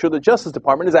to make sure the Justice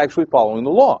Department is actually following the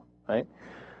law, right?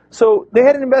 So they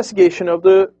had an investigation of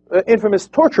the infamous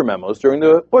torture memos during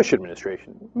the Bush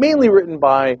administration, mainly written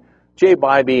by Jay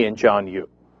Bybee and John Yoo.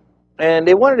 And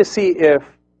they wanted to see if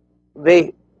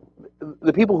the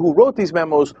people who wrote these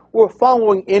memos were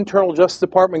following internal Justice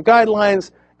Department guidelines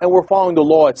and were following the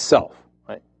law itself.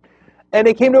 Right? And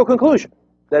they came to a conclusion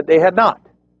that they had not,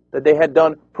 that they had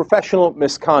done professional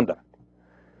misconduct.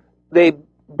 They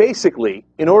basically,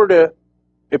 in order to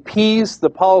appease the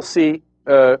policy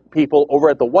people over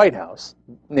at the White House,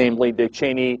 namely Dick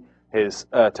Cheney, his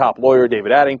top lawyer,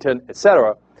 David Addington,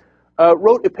 etc.,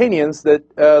 wrote opinions that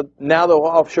now the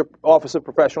Office of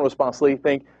Professional Responsibility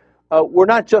think were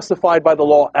not justified by the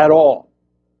law at all.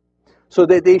 So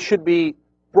that they should be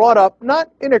brought up,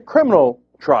 not in a criminal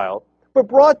trial, but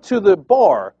brought to the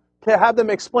bar to have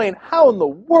them explain how in the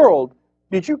world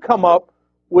did you come up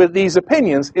with these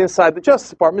opinions inside the Justice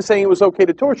Department saying it was okay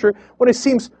to torture when it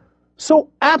seems so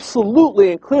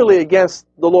absolutely and clearly against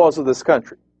the laws of this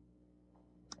country.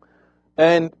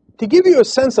 And to give you a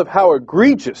sense of how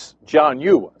egregious John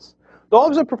Yoo was, the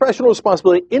Office of Professional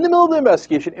Responsibility, in the middle of the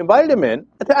investigation, invited him in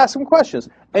to ask him questions,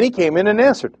 and he came in and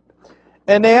answered.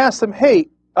 And they asked him, hey,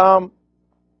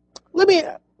 let me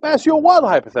ask you a wild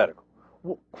hypothetical.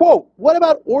 Quote, what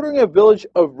about ordering a village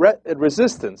of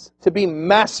resistance to be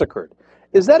massacred?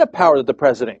 Is that a power that the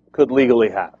president could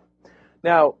legally have?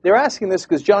 Now, they're asking this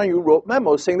because John Yoo wrote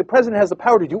memos saying the president has the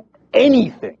power to do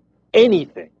anything,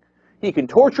 anything. He can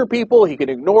torture people, he can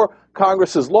ignore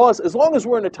Congress's laws. As long as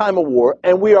we're in a time of war,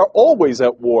 and we are always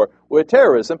at war with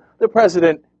terrorism, the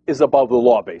president is above the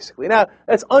law, basically. Now,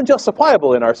 that's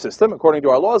unjustifiable in our system, according to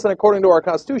our laws and according to our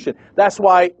Constitution. That's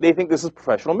why they think this is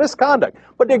professional misconduct.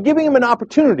 But they're giving him an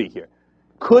opportunity here.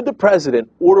 Could the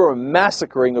president order a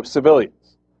massacring of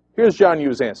civilians? Here's John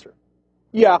Yoo's answer.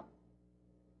 Yeah.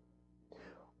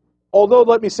 Although,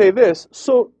 let me say this,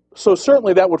 so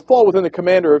certainly that would fall within the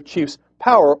commander-in-chief's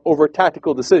power over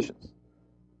tactical decisions.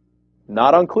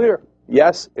 Not unclear.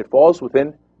 Yes, it falls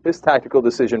within his tactical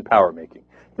decision power-making.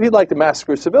 If he'd like to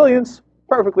massacre civilians,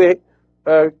 perfectly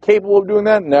capable of doing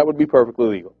that, and that would be perfectly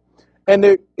legal. And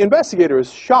the investigator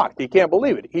is shocked. He can't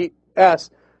believe it. He asks,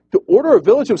 to order a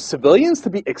village of civilians to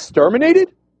be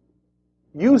exterminated?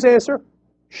 Yoo's answer,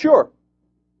 Sure.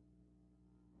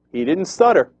 He didn't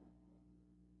stutter.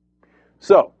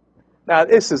 So, now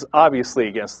this is obviously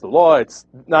against the law. It's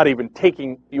not even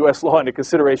taking U.S. law into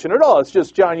consideration at all. It's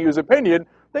just John Yoo's opinion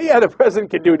that, yeah, the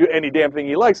president can do any damn thing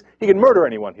he likes. He can murder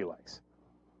anyone he likes.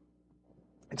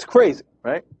 It's crazy,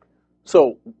 right?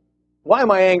 So, why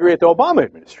am I angry at the Obama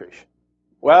administration?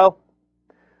 Well,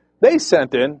 they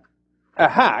sent in a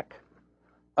hack,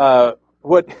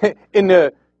 what in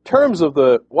the terms of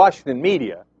the Washington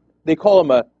media, they call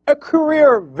him a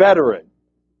career veteran.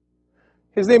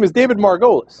 His name is David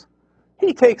Margolis.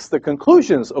 He takes the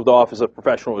conclusions of the Office of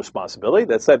Professional Responsibility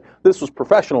that said this was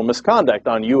professional misconduct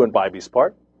on you and Bybie's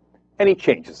part, and he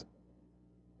changes it.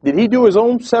 Did he do his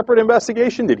own separate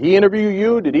investigation? Did he interview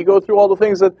you? Did he go through all the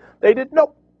things that they did?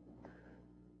 Nope.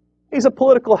 He's a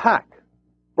political hack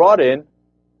brought in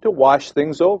to wash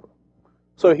things over.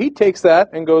 So he takes that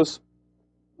and goes,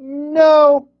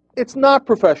 no, it's not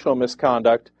professional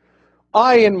misconduct.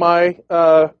 I, in my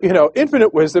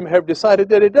infinite wisdom, have decided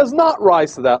that it does not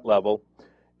rise to that level.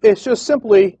 It's just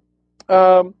simply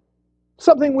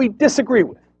something we disagree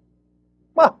with.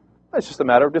 Well, that's just a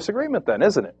matter of disagreement then,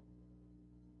 isn't it?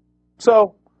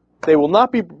 So they will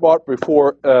not be brought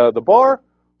before the bar.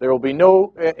 There will be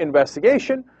no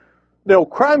investigation. No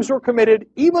crimes were committed,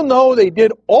 even though they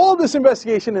did all this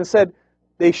investigation and said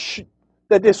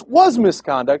that this was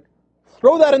misconduct.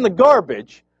 Throw that in the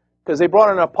garbage, because they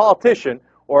brought in a politician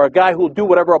or a guy who will do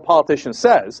whatever a politician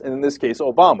says, and in this case,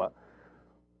 Obama,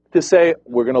 to say,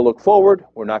 we're going to look forward,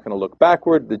 we're not going to look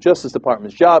backward. The Justice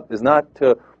Department's job is not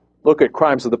to look at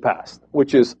crimes of the past,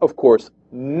 which is, of course,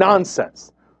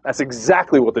 nonsense. That's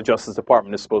exactly what the Justice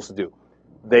Department is supposed to do.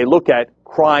 They look at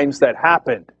crimes that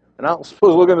happened. They're not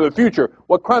supposed to look into the future,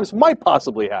 what crimes might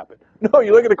possibly happen. No,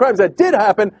 you look at the crimes that did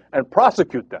happen and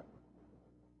prosecute them.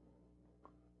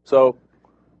 So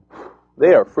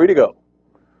they are free to go.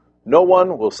 No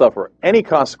one will suffer any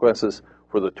consequences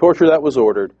for the torture that was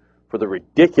ordered, for the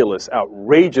ridiculous,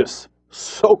 outrageous,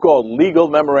 so-called legal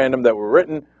memorandum that were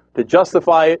written to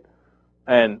justify it.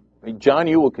 And John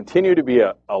Yoo will continue to be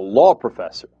a law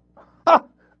professor. Ha!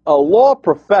 A law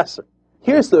professor.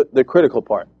 Here's the critical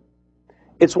part.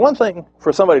 It's one thing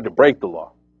for somebody to break the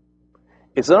law.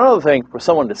 It's another thing for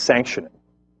someone to sanction it.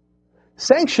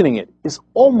 Sanctioning it is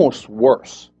almost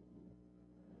worse.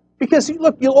 Because,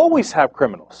 look, you'll always have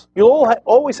criminals. You'll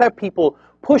always have people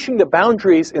pushing the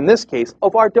boundaries, in this case,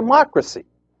 of our democracy.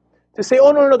 To say,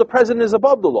 oh, no, the president is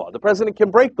above the law. The president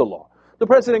can break the law. The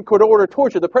president could order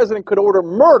torture. The president could order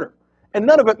murder. And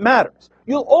none of it matters.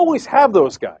 You'll always have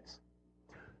those guys.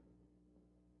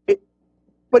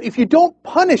 But if you don't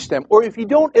punish them, or if you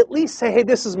don't at least say, hey,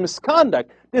 this is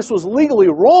misconduct, this was legally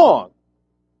wrong,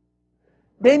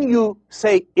 then you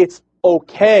say it's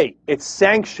okay, it's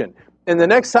sanctioned. And the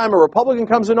next time a Republican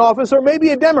comes in office, or maybe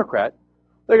a Democrat,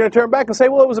 they're going to turn back and say,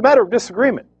 well, it was a matter of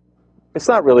disagreement. It's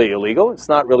not really illegal. It's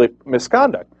not really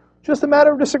misconduct. It's just a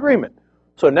matter of disagreement.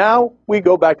 So now we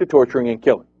go back to torturing and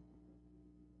killing.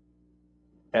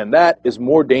 And that is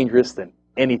more dangerous than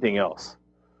anything else.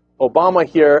 Obama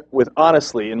here, with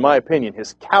honestly, in my opinion,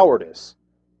 his cowardice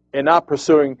in not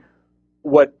pursuing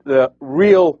what the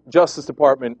real Justice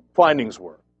Department findings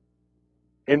were,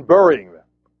 in burying them,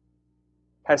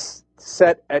 has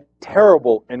set a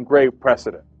terrible and grave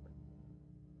precedent.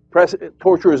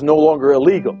 Torture is no longer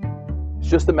illegal. It's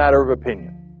just a matter of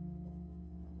opinion.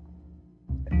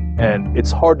 And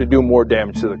it's hard to do more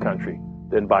damage to the country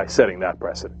than by setting that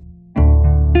precedent.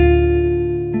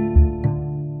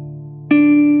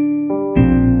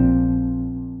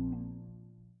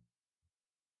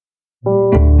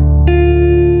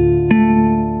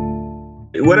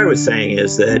 What I was saying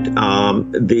is that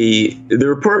the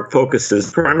report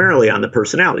focuses primarily on the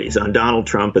personalities, on Donald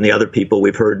Trump and the other people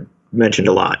we've heard mentioned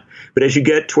a lot. But as you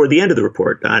get toward the end of the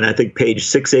report, on I think page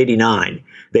 689,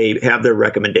 they have their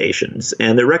recommendations.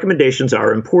 And their recommendations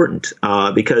are important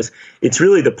because it's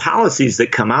really the policies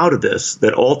that come out of this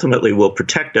that ultimately will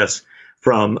protect us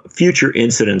from future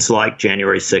incidents like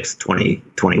January 6th,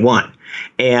 2021.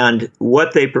 And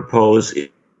what they propose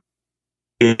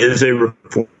is a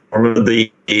reform of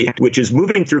which is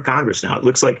moving through Congress now. It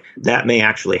looks like that may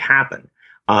actually happen.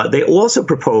 They also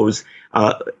propose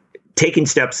taking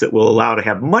steps that will allow to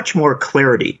have much more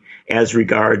clarity as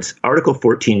regards Article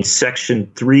 14, Section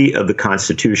 3 of the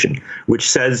Constitution, which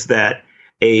says that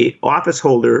a office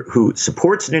holder who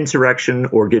supports an insurrection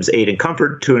or gives aid and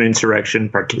comfort to an insurrection,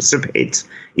 participates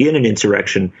in an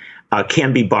insurrection,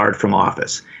 can be barred from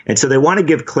office. And so they want to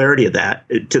give clarity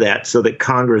to that so that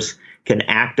Congress can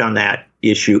act on that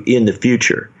issue in the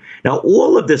future. Now,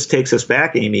 all of this takes us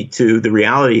back, Amy, to the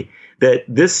reality that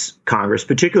this Congress,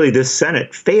 particularly this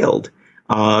Senate, failed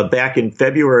back in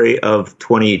February of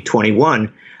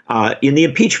 2021 in the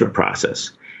impeachment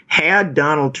process. Had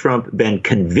Donald Trump been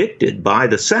convicted by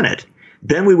the Senate,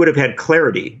 then we would have had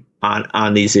clarity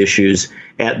on these issues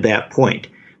at that point.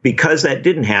 Because that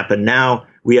didn't happen, now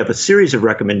we have a series of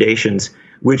recommendations,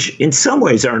 which in some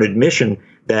ways are an admission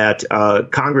that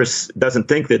Congress doesn't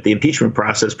think that the impeachment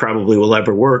process probably will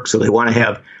ever work. So they want to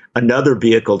have another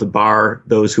vehicle to bar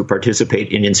those who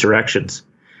participate in insurrections.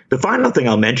 The final thing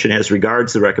I'll mention as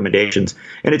regards the recommendations,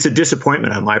 and it's a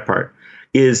disappointment on my part,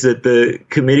 is that the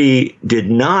committee did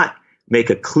not make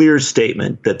a clear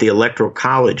statement that the Electoral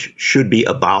College should be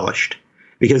abolished.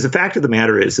 Because the fact of the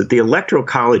matter is that the Electoral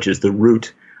College is the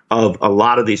root of a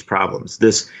lot of these problems.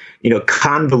 This,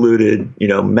 convoluted,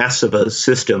 mess of a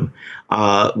system,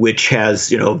 which has,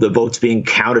 the votes being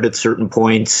counted at certain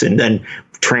points and then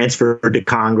transferred to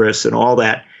Congress and all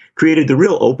that, created the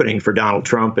real opening for Donald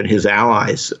Trump and his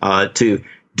allies to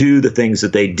do the things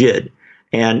that they did.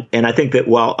 And I think that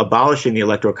while abolishing the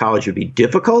Electoral College would be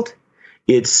difficult,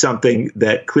 it's something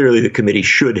that clearly the committee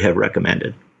should have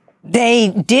recommended. They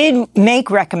did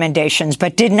make recommendations,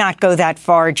 but did not go that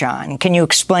far, John. Can you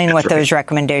explain what those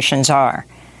recommendations are?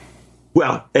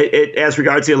 Well, as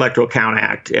regards the Electoral Count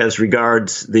Act, as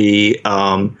regards the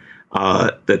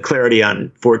clarity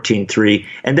on 14.3,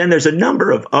 and then there's a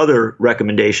number of other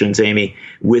recommendations, Amy,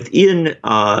 within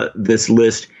this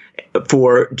list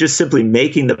for just simply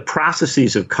making the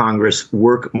processes of Congress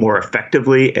work more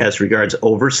effectively as regards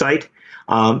oversight.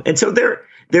 And so they're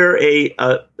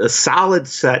a solid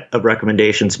set of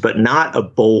recommendations, but not a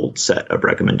bold set of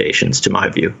recommendations, to my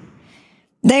view.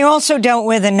 They also dealt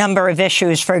with a number of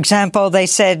issues. For example, they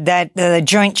said that the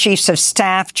Joint Chiefs of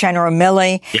Staff, General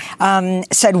Milley,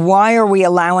 said, why are we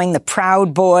allowing the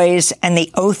Proud Boys and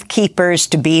the Oath Keepers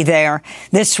to be there?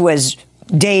 This was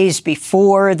days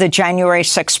before the January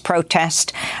 6th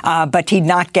protest, but he did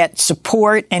not get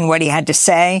support in what he had to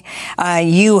say.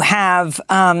 You have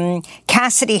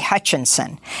Cassidy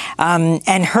Hutchinson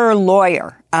and her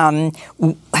lawyer.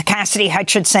 Cassidy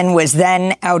Hutchinson was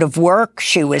then out of work.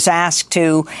 She was asked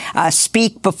to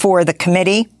speak before the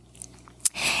committee.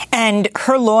 And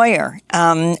her lawyer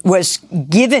was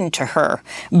given to her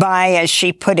by, as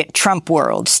she put it, Trump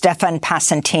World, Stefan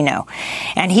Passantino.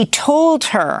 And he told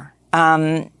her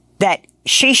that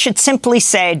she should simply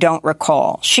say, don't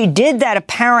recall. She did that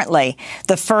apparently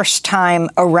the first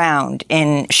time around,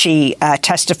 and she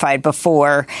testified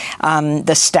before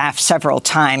the staff several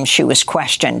times. She was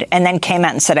questioned and then came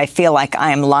out and said, I feel like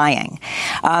I am lying.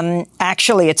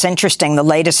 Actually, it's interesting. The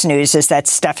latest news is that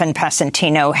Stefan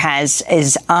Passantino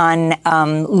is on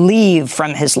leave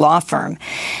from his law firm.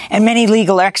 And many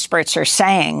legal experts are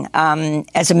saying,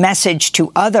 as a message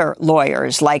to other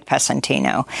lawyers like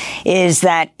Passantino, is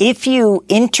that if you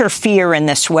interfere in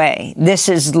this way, this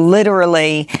is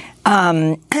literally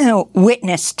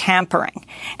witness tampering,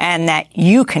 and that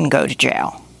you can go to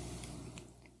jail.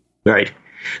 Right.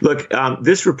 Look,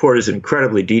 this report is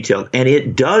incredibly detailed, and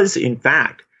it does, in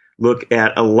fact, look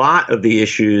at a lot of the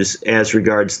issues as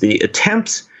regards the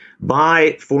attempts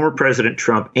by former President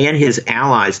Trump and his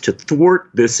allies to thwart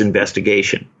this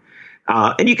investigation.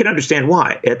 And you can understand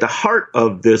why. At the heart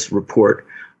of this report,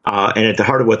 and at the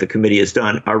heart of what the committee has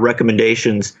done, are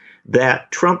recommendations that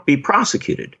Trump be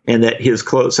prosecuted and that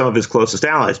some of his closest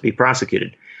allies be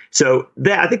prosecuted. So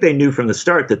I think they knew from the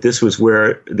start that this was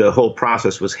where the whole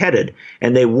process was headed,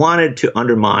 and they wanted to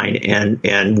undermine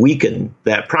and weaken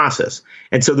that process.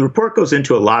 And so the report goes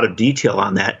into a lot of detail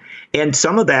on that, and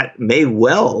some of that may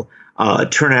well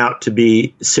turn out to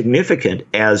be significant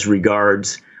as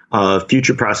regards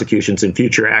future prosecutions and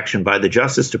future action by the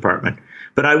Justice Department.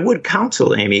 But I would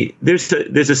counsel, Amy, there's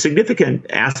a significant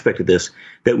aspect of this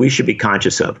that we should be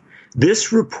conscious of.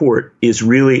 This report is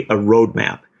really a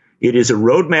roadmap. It is a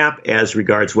roadmap as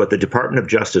regards what the Department of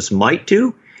Justice might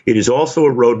do. It is also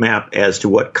a roadmap as to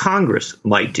what Congress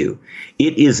might do.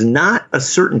 It is not a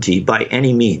certainty by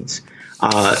any means.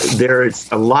 There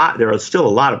are still a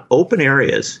lot of open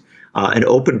areas and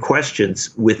open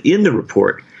questions within the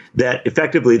report that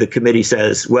effectively the committee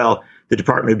says, well, the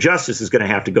Department of Justice is going to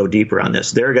have to go deeper on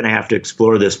this. They're going to have to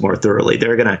explore this more thoroughly.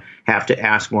 They're going to have to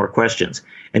ask more questions.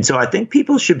 And so I think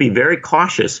people should be very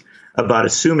cautious about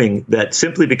assuming that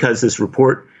simply because this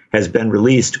report has been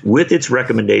released with its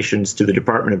recommendations to the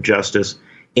Department of Justice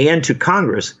and to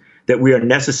Congress, that we are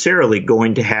necessarily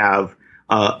going to have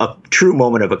a true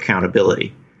moment of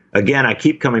accountability. Again, I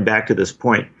keep coming back to this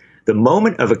point. The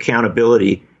moment of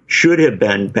accountability should have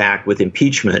been back with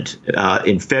impeachment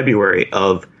in February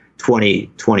of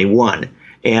 2021.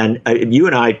 And you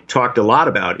and I talked a lot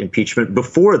about impeachment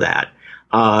before that.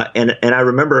 And I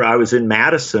remember I was in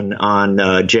Madison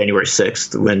on January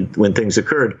 6th when things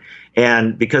occurred.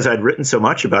 And because I'd written so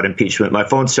much about impeachment, my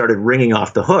phone started ringing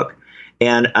off the hook.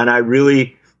 And I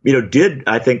really, did,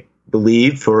 I think,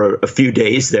 believe for a few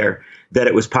days there that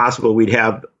it was possible we'd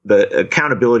have the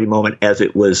accountability moment as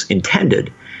it was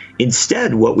intended.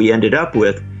 Instead, what we ended up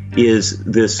with is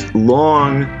this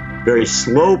long, very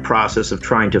slow process of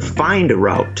trying to find a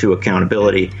route to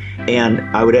accountability. And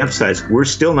I would emphasize, we're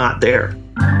still not there.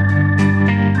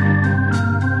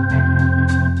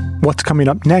 What's coming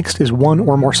up next is one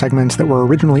or more segments that were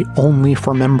originally only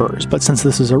for members, but since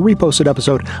this is a reposted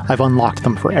episode, I've unlocked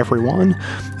them for everyone.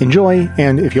 Enjoy,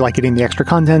 and if you like getting the extra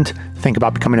content, think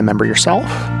about becoming a member yourself.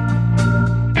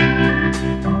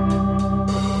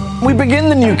 We begin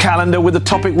the new calendar with a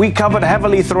topic we covered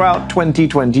heavily throughout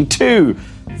 2022,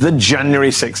 the January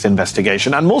 6th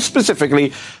investigation, and more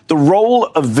specifically, the role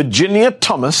of Virginia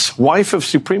Thomas, wife of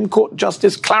Supreme Court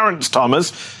Justice Clarence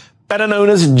Thomas, better known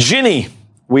as Ginny.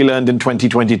 We learned in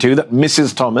 2022 that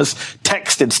Mrs. Thomas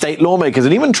texted state lawmakers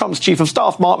and even Trump's chief of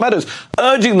staff, Mark Meadows,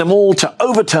 urging them all to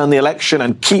overturn the election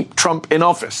and keep Trump in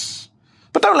office.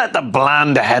 But don't let the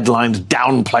bland headlines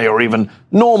downplay or even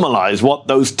normalize what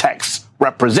those texts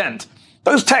represent.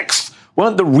 Those texts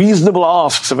weren't the reasonable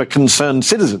asks of a concerned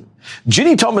citizen.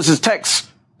 Ginny Thomas's texts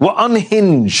were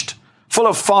unhinged, full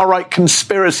of far-right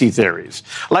conspiracy theories,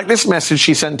 like this message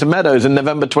she sent to Meadows in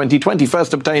November 2020,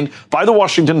 first obtained by the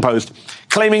Washington Post,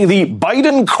 claiming the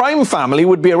Biden crime family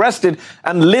would be arrested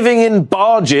and living in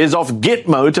barges off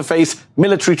Gitmo to face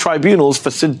military tribunals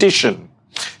for sedition.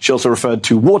 She also referred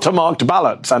to watermarked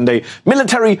ballots and a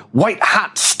military white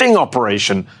hat sting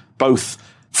operation, both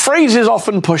phrases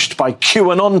often pushed by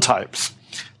QAnon types.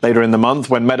 Later in the month,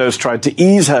 when Meadows tried to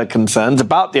ease her concerns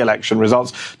about the election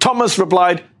results, Thomas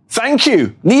replied, "Thank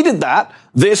you. Needed that.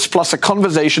 This plus a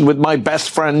conversation with my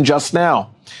best friend just now."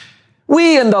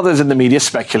 We and others in the media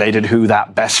speculated who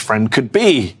that best friend could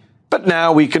be. But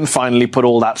now we can finally put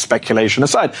all that speculation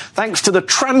aside, thanks to the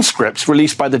transcripts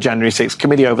released by the January 6th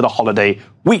committee over the holiday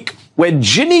week, where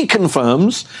Ginny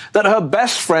confirms that her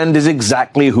best friend is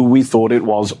exactly who we thought it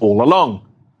was all along.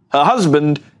 Her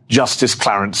husband, Justice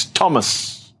Clarence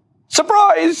Thomas.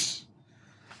 Surprise!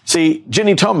 See,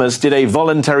 Ginny Thomas did a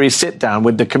voluntary sit-down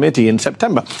with the committee in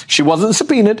September. She wasn't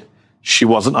subpoenaed. She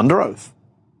wasn't under oath.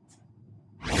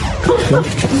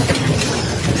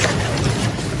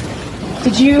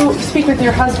 Did you speak with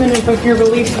your husband about your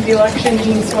beliefs of the election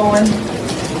being stolen?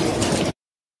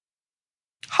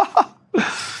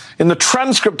 In the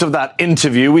transcript of that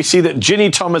interview, we see that Ginny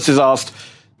Thomas is asked,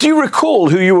 "Do you recall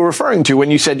who you were referring to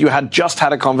when you said you had just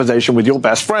had a conversation with your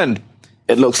best friend?"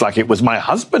 "It looks like it was my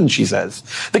husband," she says.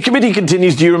 The committee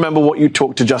continues, "Do you remember what you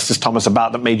talked to Justice Thomas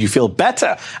about that made you feel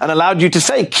better and allowed you to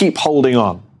say, 'Keep holding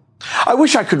on'?" "I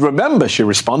wish I could remember," she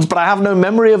responds, "but I have no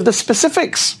memory of the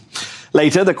specifics."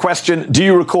 Later, the question, "Do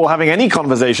you recall having any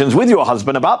conversations with your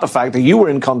husband about the fact that you were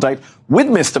in contact with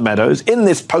Mr. Meadows in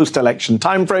this post-election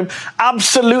timeframe?"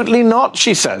 "Absolutely not,"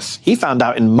 she says. "He found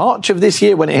out in March of this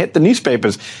year when it hit the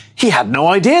newspapers. He had no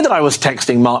idea that I was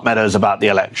texting Mark Meadows about the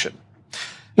election."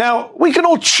 Now, we can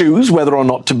all choose whether or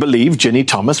not to believe Ginny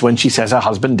Thomas when she says her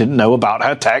husband didn't know about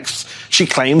her texts. She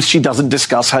claims she doesn't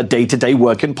discuss her day-to-day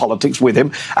work in politics with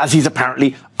him, as he's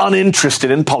apparently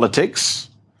uninterested in politics.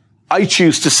 I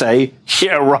choose to say,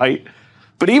 yeah, right.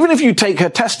 But even if you take her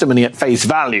testimony at face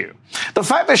value, the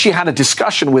fact that she had a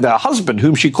discussion with her husband,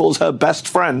 whom she calls her best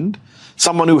friend,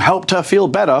 someone who helped her feel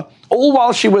better, all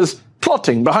while she was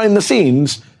plotting behind the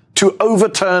scenes to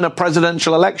overturn a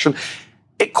presidential election,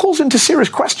 it calls into serious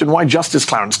question why Justice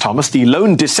Clarence Thomas, the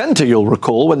lone dissenter you'll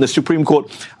recall when the Supreme Court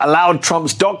allowed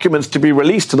Trump's documents to be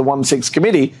released to the 1-6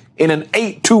 committee in an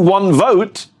 8-1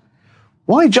 vote,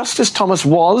 why Justice Thomas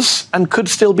was and could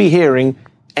still be hearing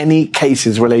any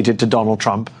cases related to Donald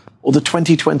Trump or the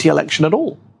 2020 election at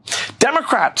all.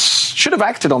 Democrats should have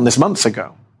acted on this months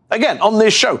ago. Again, on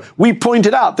this show, we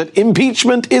pointed out that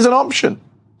impeachment is an option.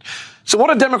 So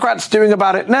what are Democrats doing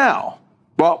about it now?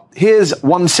 Well, here's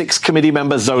 1-6 committee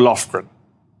member Zoe Lofgren.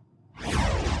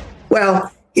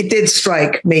 Well, it did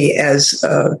strike me as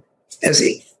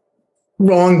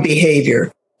wrong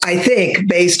behavior. I think,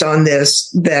 based on this,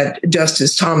 that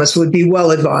Justice Thomas would be well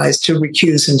advised to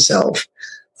recuse himself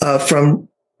from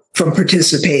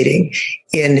participating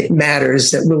in matters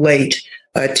that relate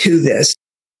to this.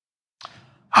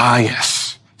 Ah,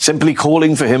 yes. Simply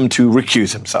calling for him to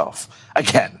recuse himself.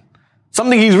 Again,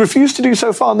 something he's refused to do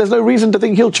so far, and there's no reason to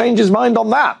think he'll change his mind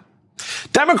on that.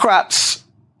 Democrats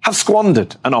have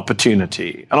squandered an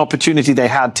opportunity they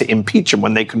had to impeach him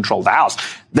when they controlled the House.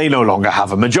 They no longer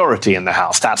have a majority in the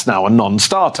House. That's now a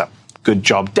non-starter. Good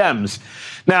job, Dems.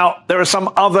 Now, there are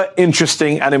some other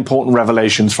interesting and important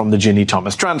revelations from the Ginny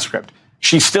Thomas transcript.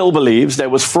 She still believes there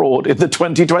was fraud in the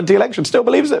 2020 election, still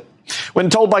believes it. When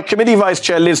told by Committee Vice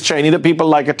Chair Liz Cheney that people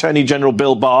like Attorney General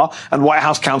Bill Barr and White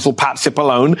House counsel Pat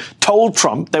Cipollone told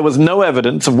Trump there was no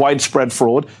evidence of widespread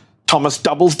fraud, Thomas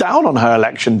doubles down on her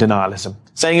election denialism,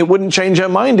 saying it wouldn't change her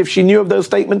mind if she knew of those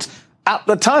statements at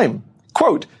the time.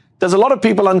 Quote, "There's a lot of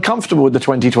people uncomfortable with the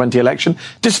 2020 election,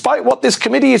 despite what this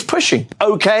committee is pushing.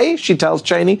 Okay," she tells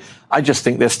Cheney, "I just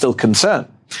think there's still concern."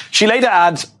 She later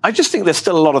adds, "I just think there's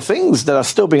still a lot of things that are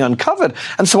still being uncovered.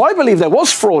 And so I believe there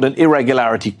was fraud and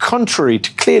irregularity, contrary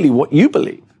to clearly what you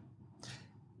believe."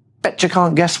 Bet you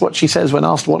can't guess what she says when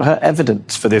asked what her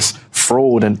evidence for this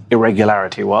fraud and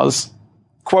irregularity was.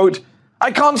 Quote,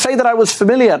 "I can't say that I was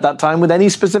familiar at that time with any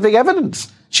specific evidence,"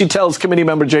 she tells committee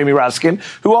member Jamie Raskin,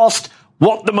 who asked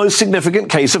what the most significant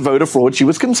case of voter fraud she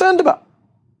was concerned about.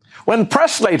 When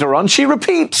pressed later on, she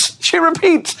repeats,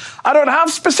 "I don't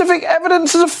have specific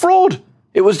evidences of fraud.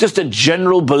 It was just a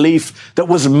general belief that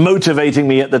was motivating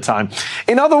me at the time."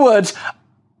 In other words,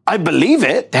 I believe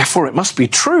it, therefore it must be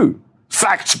true.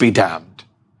 Facts be damned.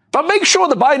 But make sure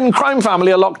the Biden crime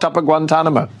family are locked up at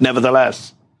Guantanamo,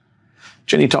 nevertheless.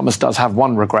 Ginny Thomas does have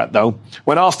one regret, though.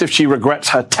 When asked if she regrets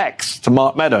her texts to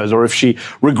Mark Meadows or if she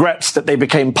regrets that they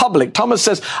became public, Thomas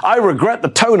says, "I regret the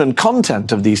tone and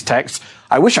content of these texts.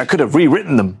 I wish I could have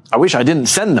rewritten them. I wish I didn't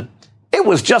send them. It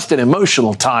was just an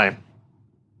emotional time."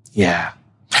 Yeah.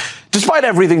 Despite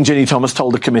everything Ginny Thomas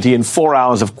told the committee in 4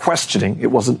 hours of questioning,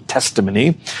 it wasn't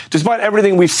testimony, despite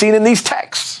everything we've seen in these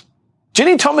texts,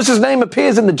 Ginny Thomas's name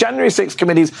appears in the January 6th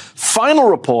committee's final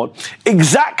report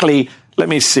exactly, let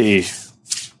me see,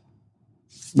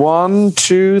 1,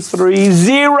 2, 3,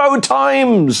 0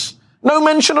 times. No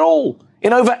mention at all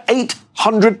in over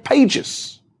 800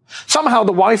 pages. Somehow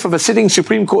the wife of a sitting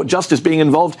Supreme Court justice being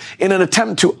involved in an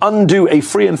attempt to undo a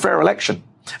free and fair election,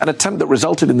 an attempt that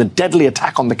resulted in the deadly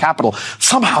attack on the Capitol,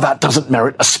 somehow that doesn't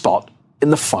merit a spot in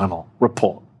the final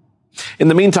report. In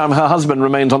the meantime, her husband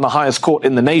remains on the highest court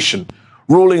in the nation,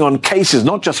 ruling on cases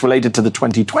not just related to the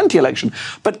 2020 election,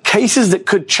 but cases that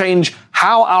could change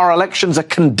how our elections are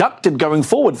conducted going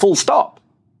forward, full stop.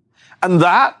 And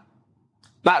that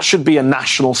should be a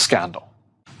national scandal.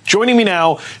 Joining me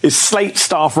now is Slate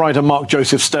staff writer Mark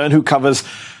Joseph Stern, who covers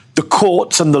the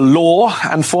courts and the law,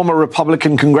 and former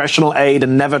Republican congressional aide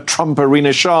and never Trumper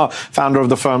Rina Shah, founder of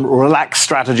the firm Relax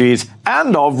Strategies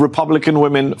and of Republican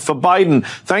Women for Biden.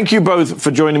 Thank you both for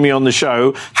joining me on the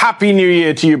show. Happy New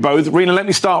Year to you both. Rina, let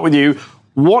me start with you.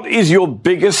 What is your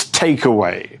biggest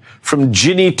takeaway from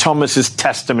Ginny Thomas's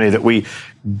testimony that we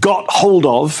got hold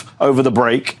of over the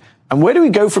break? And where do we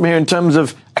go from here in terms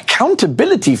of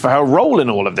accountability for her role in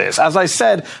all of this? As I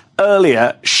said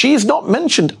earlier, she's not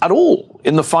mentioned at all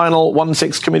in the final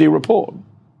 1-6 committee report.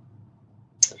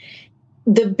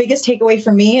 The biggest takeaway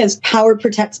for me is power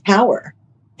protects power.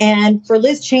 And for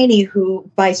Liz Cheney, who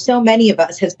by so many of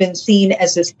us has been seen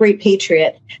as this great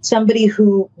patriot, somebody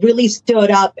who really stood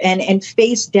up and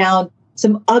faced down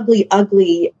some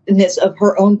ugliness of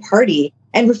her own party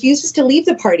and refuses to leave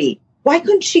the party. Why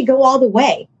couldn't she go all the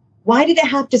way? Why did it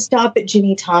have to stop at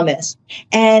Ginny Thomas?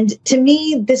 And to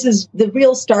me, this is the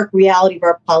real stark reality of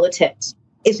our politics,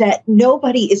 is that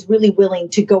nobody is really willing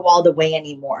to go all the way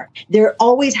anymore. There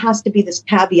always has to be this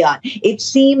caveat. It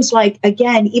seems like,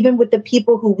 again, even with the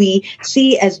people who we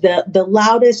see as the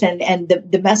loudest and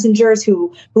the messengers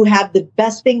who have the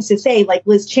best things to say, like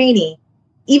Liz Cheney,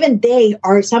 even they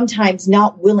are sometimes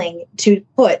not willing to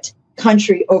put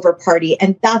country over party.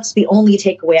 And that's the only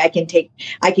takeaway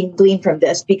I can glean from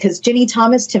this, because Ginny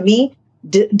Thomas, to me,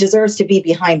 deserves to be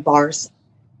behind bars.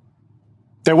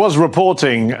 There was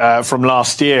reporting from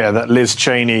last year that Liz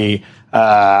Cheney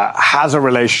has a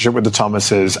relationship with the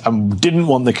Thomases and didn't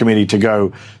want the committee to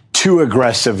go too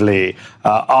aggressively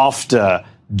after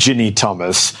Ginny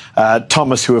Thomas.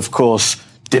 Thomas, who, of course,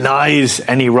 denies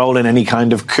any role in any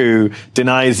kind of coup,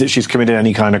 denies that she's committed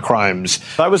any kind of crimes.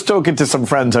 I was talking to some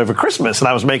friends over Christmas, and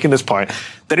I was making this point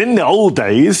that in the old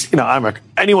days,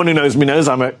 anyone who knows me knows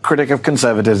I'm a critic of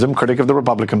conservatism, critic of the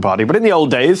Republican Party. But in the old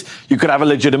days, you could have a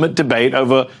legitimate debate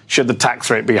over should the tax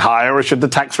rate be higher or should the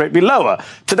tax rate be lower.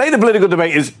 Today, the political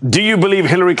debate is, do you believe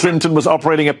Hillary Clinton was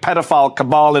operating a pedophile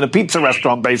cabal in a pizza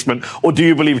restaurant basement, or do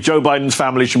you believe Joe Biden's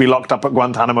family should be locked up at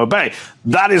Guantanamo Bay?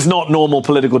 That is not normal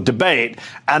political debate.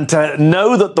 And to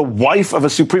know that the wife of a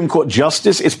Supreme Court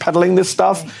justice is peddling this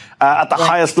stuff at the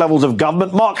highest levels of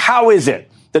government. Mark, how is it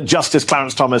that Justice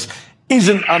Clarence Thomas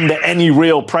isn't under any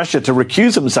real pressure to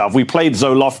recuse himself. We played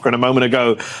Zoe Lofgren a moment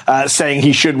ago saying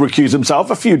he should recuse himself.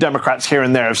 A few Democrats here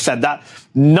and there have said that.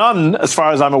 None, as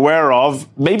far as I'm aware of,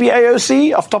 maybe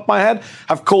AOC, off the top of my head,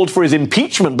 have called for his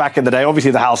impeachment back in the day.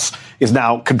 Obviously, the House is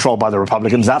now controlled by the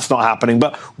Republicans. That's not happening.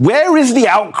 But where is the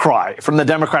outcry from the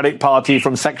Democratic Party,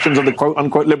 from sections of the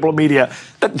quote-unquote liberal media,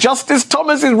 that Justice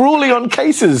Thomas is ruling on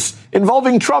cases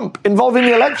involving Trump, involving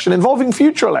the election, involving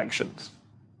future elections?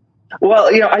 Well,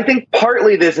 I think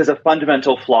partly this is a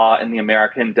fundamental flaw in the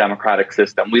American democratic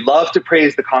system. We love to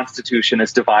praise the Constitution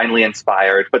as divinely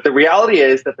inspired, but the reality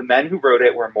is that the men who wrote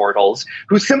it were mortals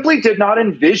who simply did not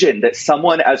envision that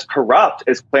someone as corrupt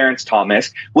as Clarence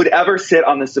Thomas would ever sit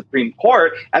on the Supreme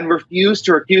Court and refuse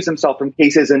to recuse himself from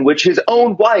cases in which his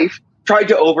own wife tried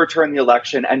to overturn the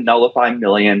election and nullify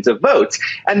millions of votes.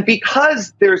 And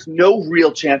because there's no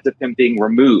real chance of him being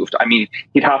removed, I mean,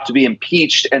 he'd have to be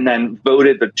impeached and then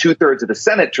voted the 2/3 of the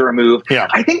Senate to remove. Yeah.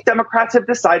 I think Democrats have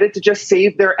decided to just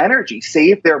save their energy,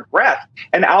 save their breath.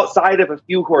 And outside of a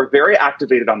few who are very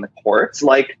activated on the courts,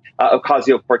 like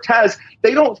Ocasio-Cortez,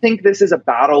 they don't think this is a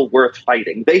battle worth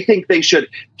fighting. They think they should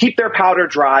keep their powder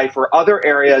dry for other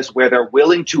areas where they're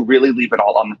willing to really leave it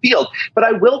all on the field. But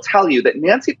I will tell you that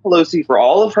Nancy Pelosi, for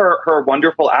all of her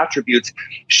wonderful attributes,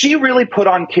 she really put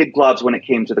on kid gloves when it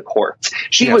came to the courts.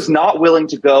 She was not willing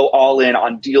to go all in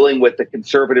on dealing with the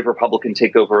conservative Republican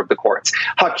takeover of the courts.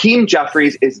 Hakeem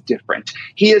Jeffries is different.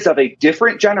 He is of a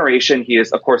different generation. He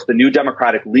is, of course, the new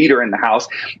Democratic leader in the House,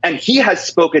 and he has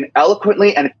spoken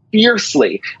eloquently and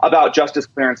fiercely about Justice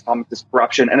Clarence Thomas's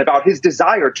corruption and about his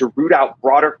desire to root out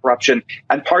broader corruption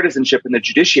and partisanship in the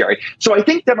judiciary. So I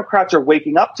think Democrats are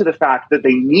waking up to the fact that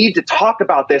they need to talk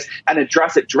about this and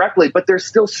address it directly, but they're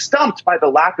still stumped by the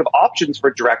lack of options for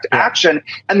direct action,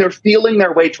 and they're feeling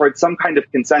their way towards some kind of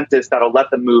consensus that'll let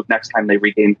them move next time they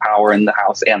regain power in the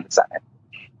House and the Senate.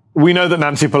 We know that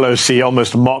Nancy Pelosi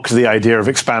almost mocked the idea of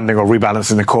expanding or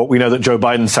rebalancing the court. We know that Joe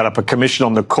Biden set up a commission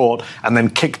on the court and then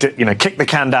kicked the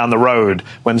can down the road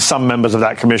when some members of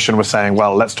that commission were saying,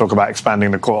 well, let's talk about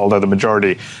expanding the court, although the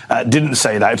majority didn't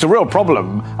say that. It's a real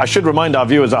problem. I should remind our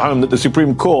viewers at home that the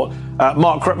Supreme Court,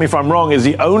 Mark, correct me if I'm wrong, is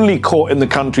the only court in the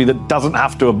country that doesn't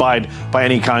have to abide by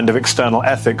any kind of external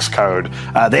ethics code.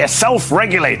 They are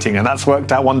self-regulating, and that's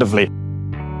worked out wonderfully.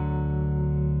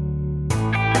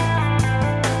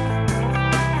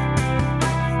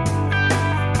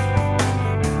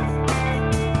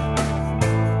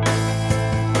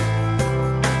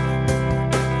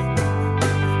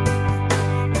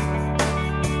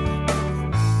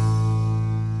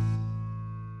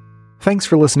 Thanks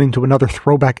for listening to another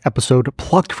throwback episode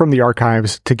plucked from the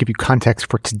archives to give you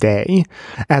context for today.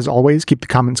 As always, keep the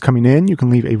comments coming in. You can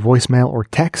leave a voicemail or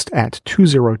text at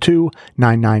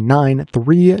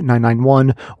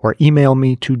 202-999-3991 or email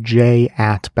me to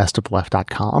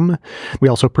j@bestofleft.com. We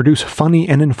also produce funny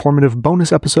and informative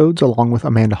bonus episodes along with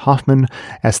Amanda Hoffman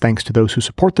as thanks to those who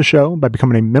support the show by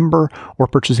becoming a member or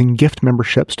purchasing gift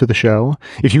memberships to the show.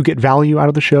 If you get value out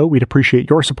of the show, we'd appreciate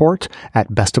your support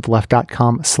at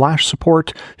bestofleft.com/support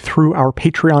through our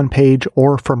Patreon page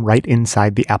or from right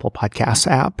inside the Apple Podcasts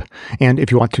app. And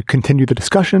if you want to continue the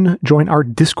discussion, join our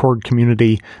Discord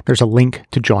community. There's a link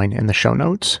to join in the show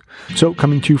notes. So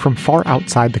coming to you from far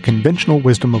outside the conventional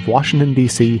wisdom of Washington,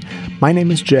 D.C., my name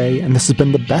is Jay, and this has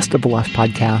been the Best of the Left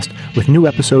podcast, with new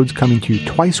episodes coming to you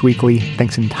twice weekly,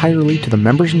 thanks entirely to the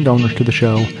members and donors to the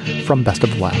show from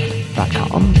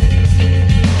bestofleft.com.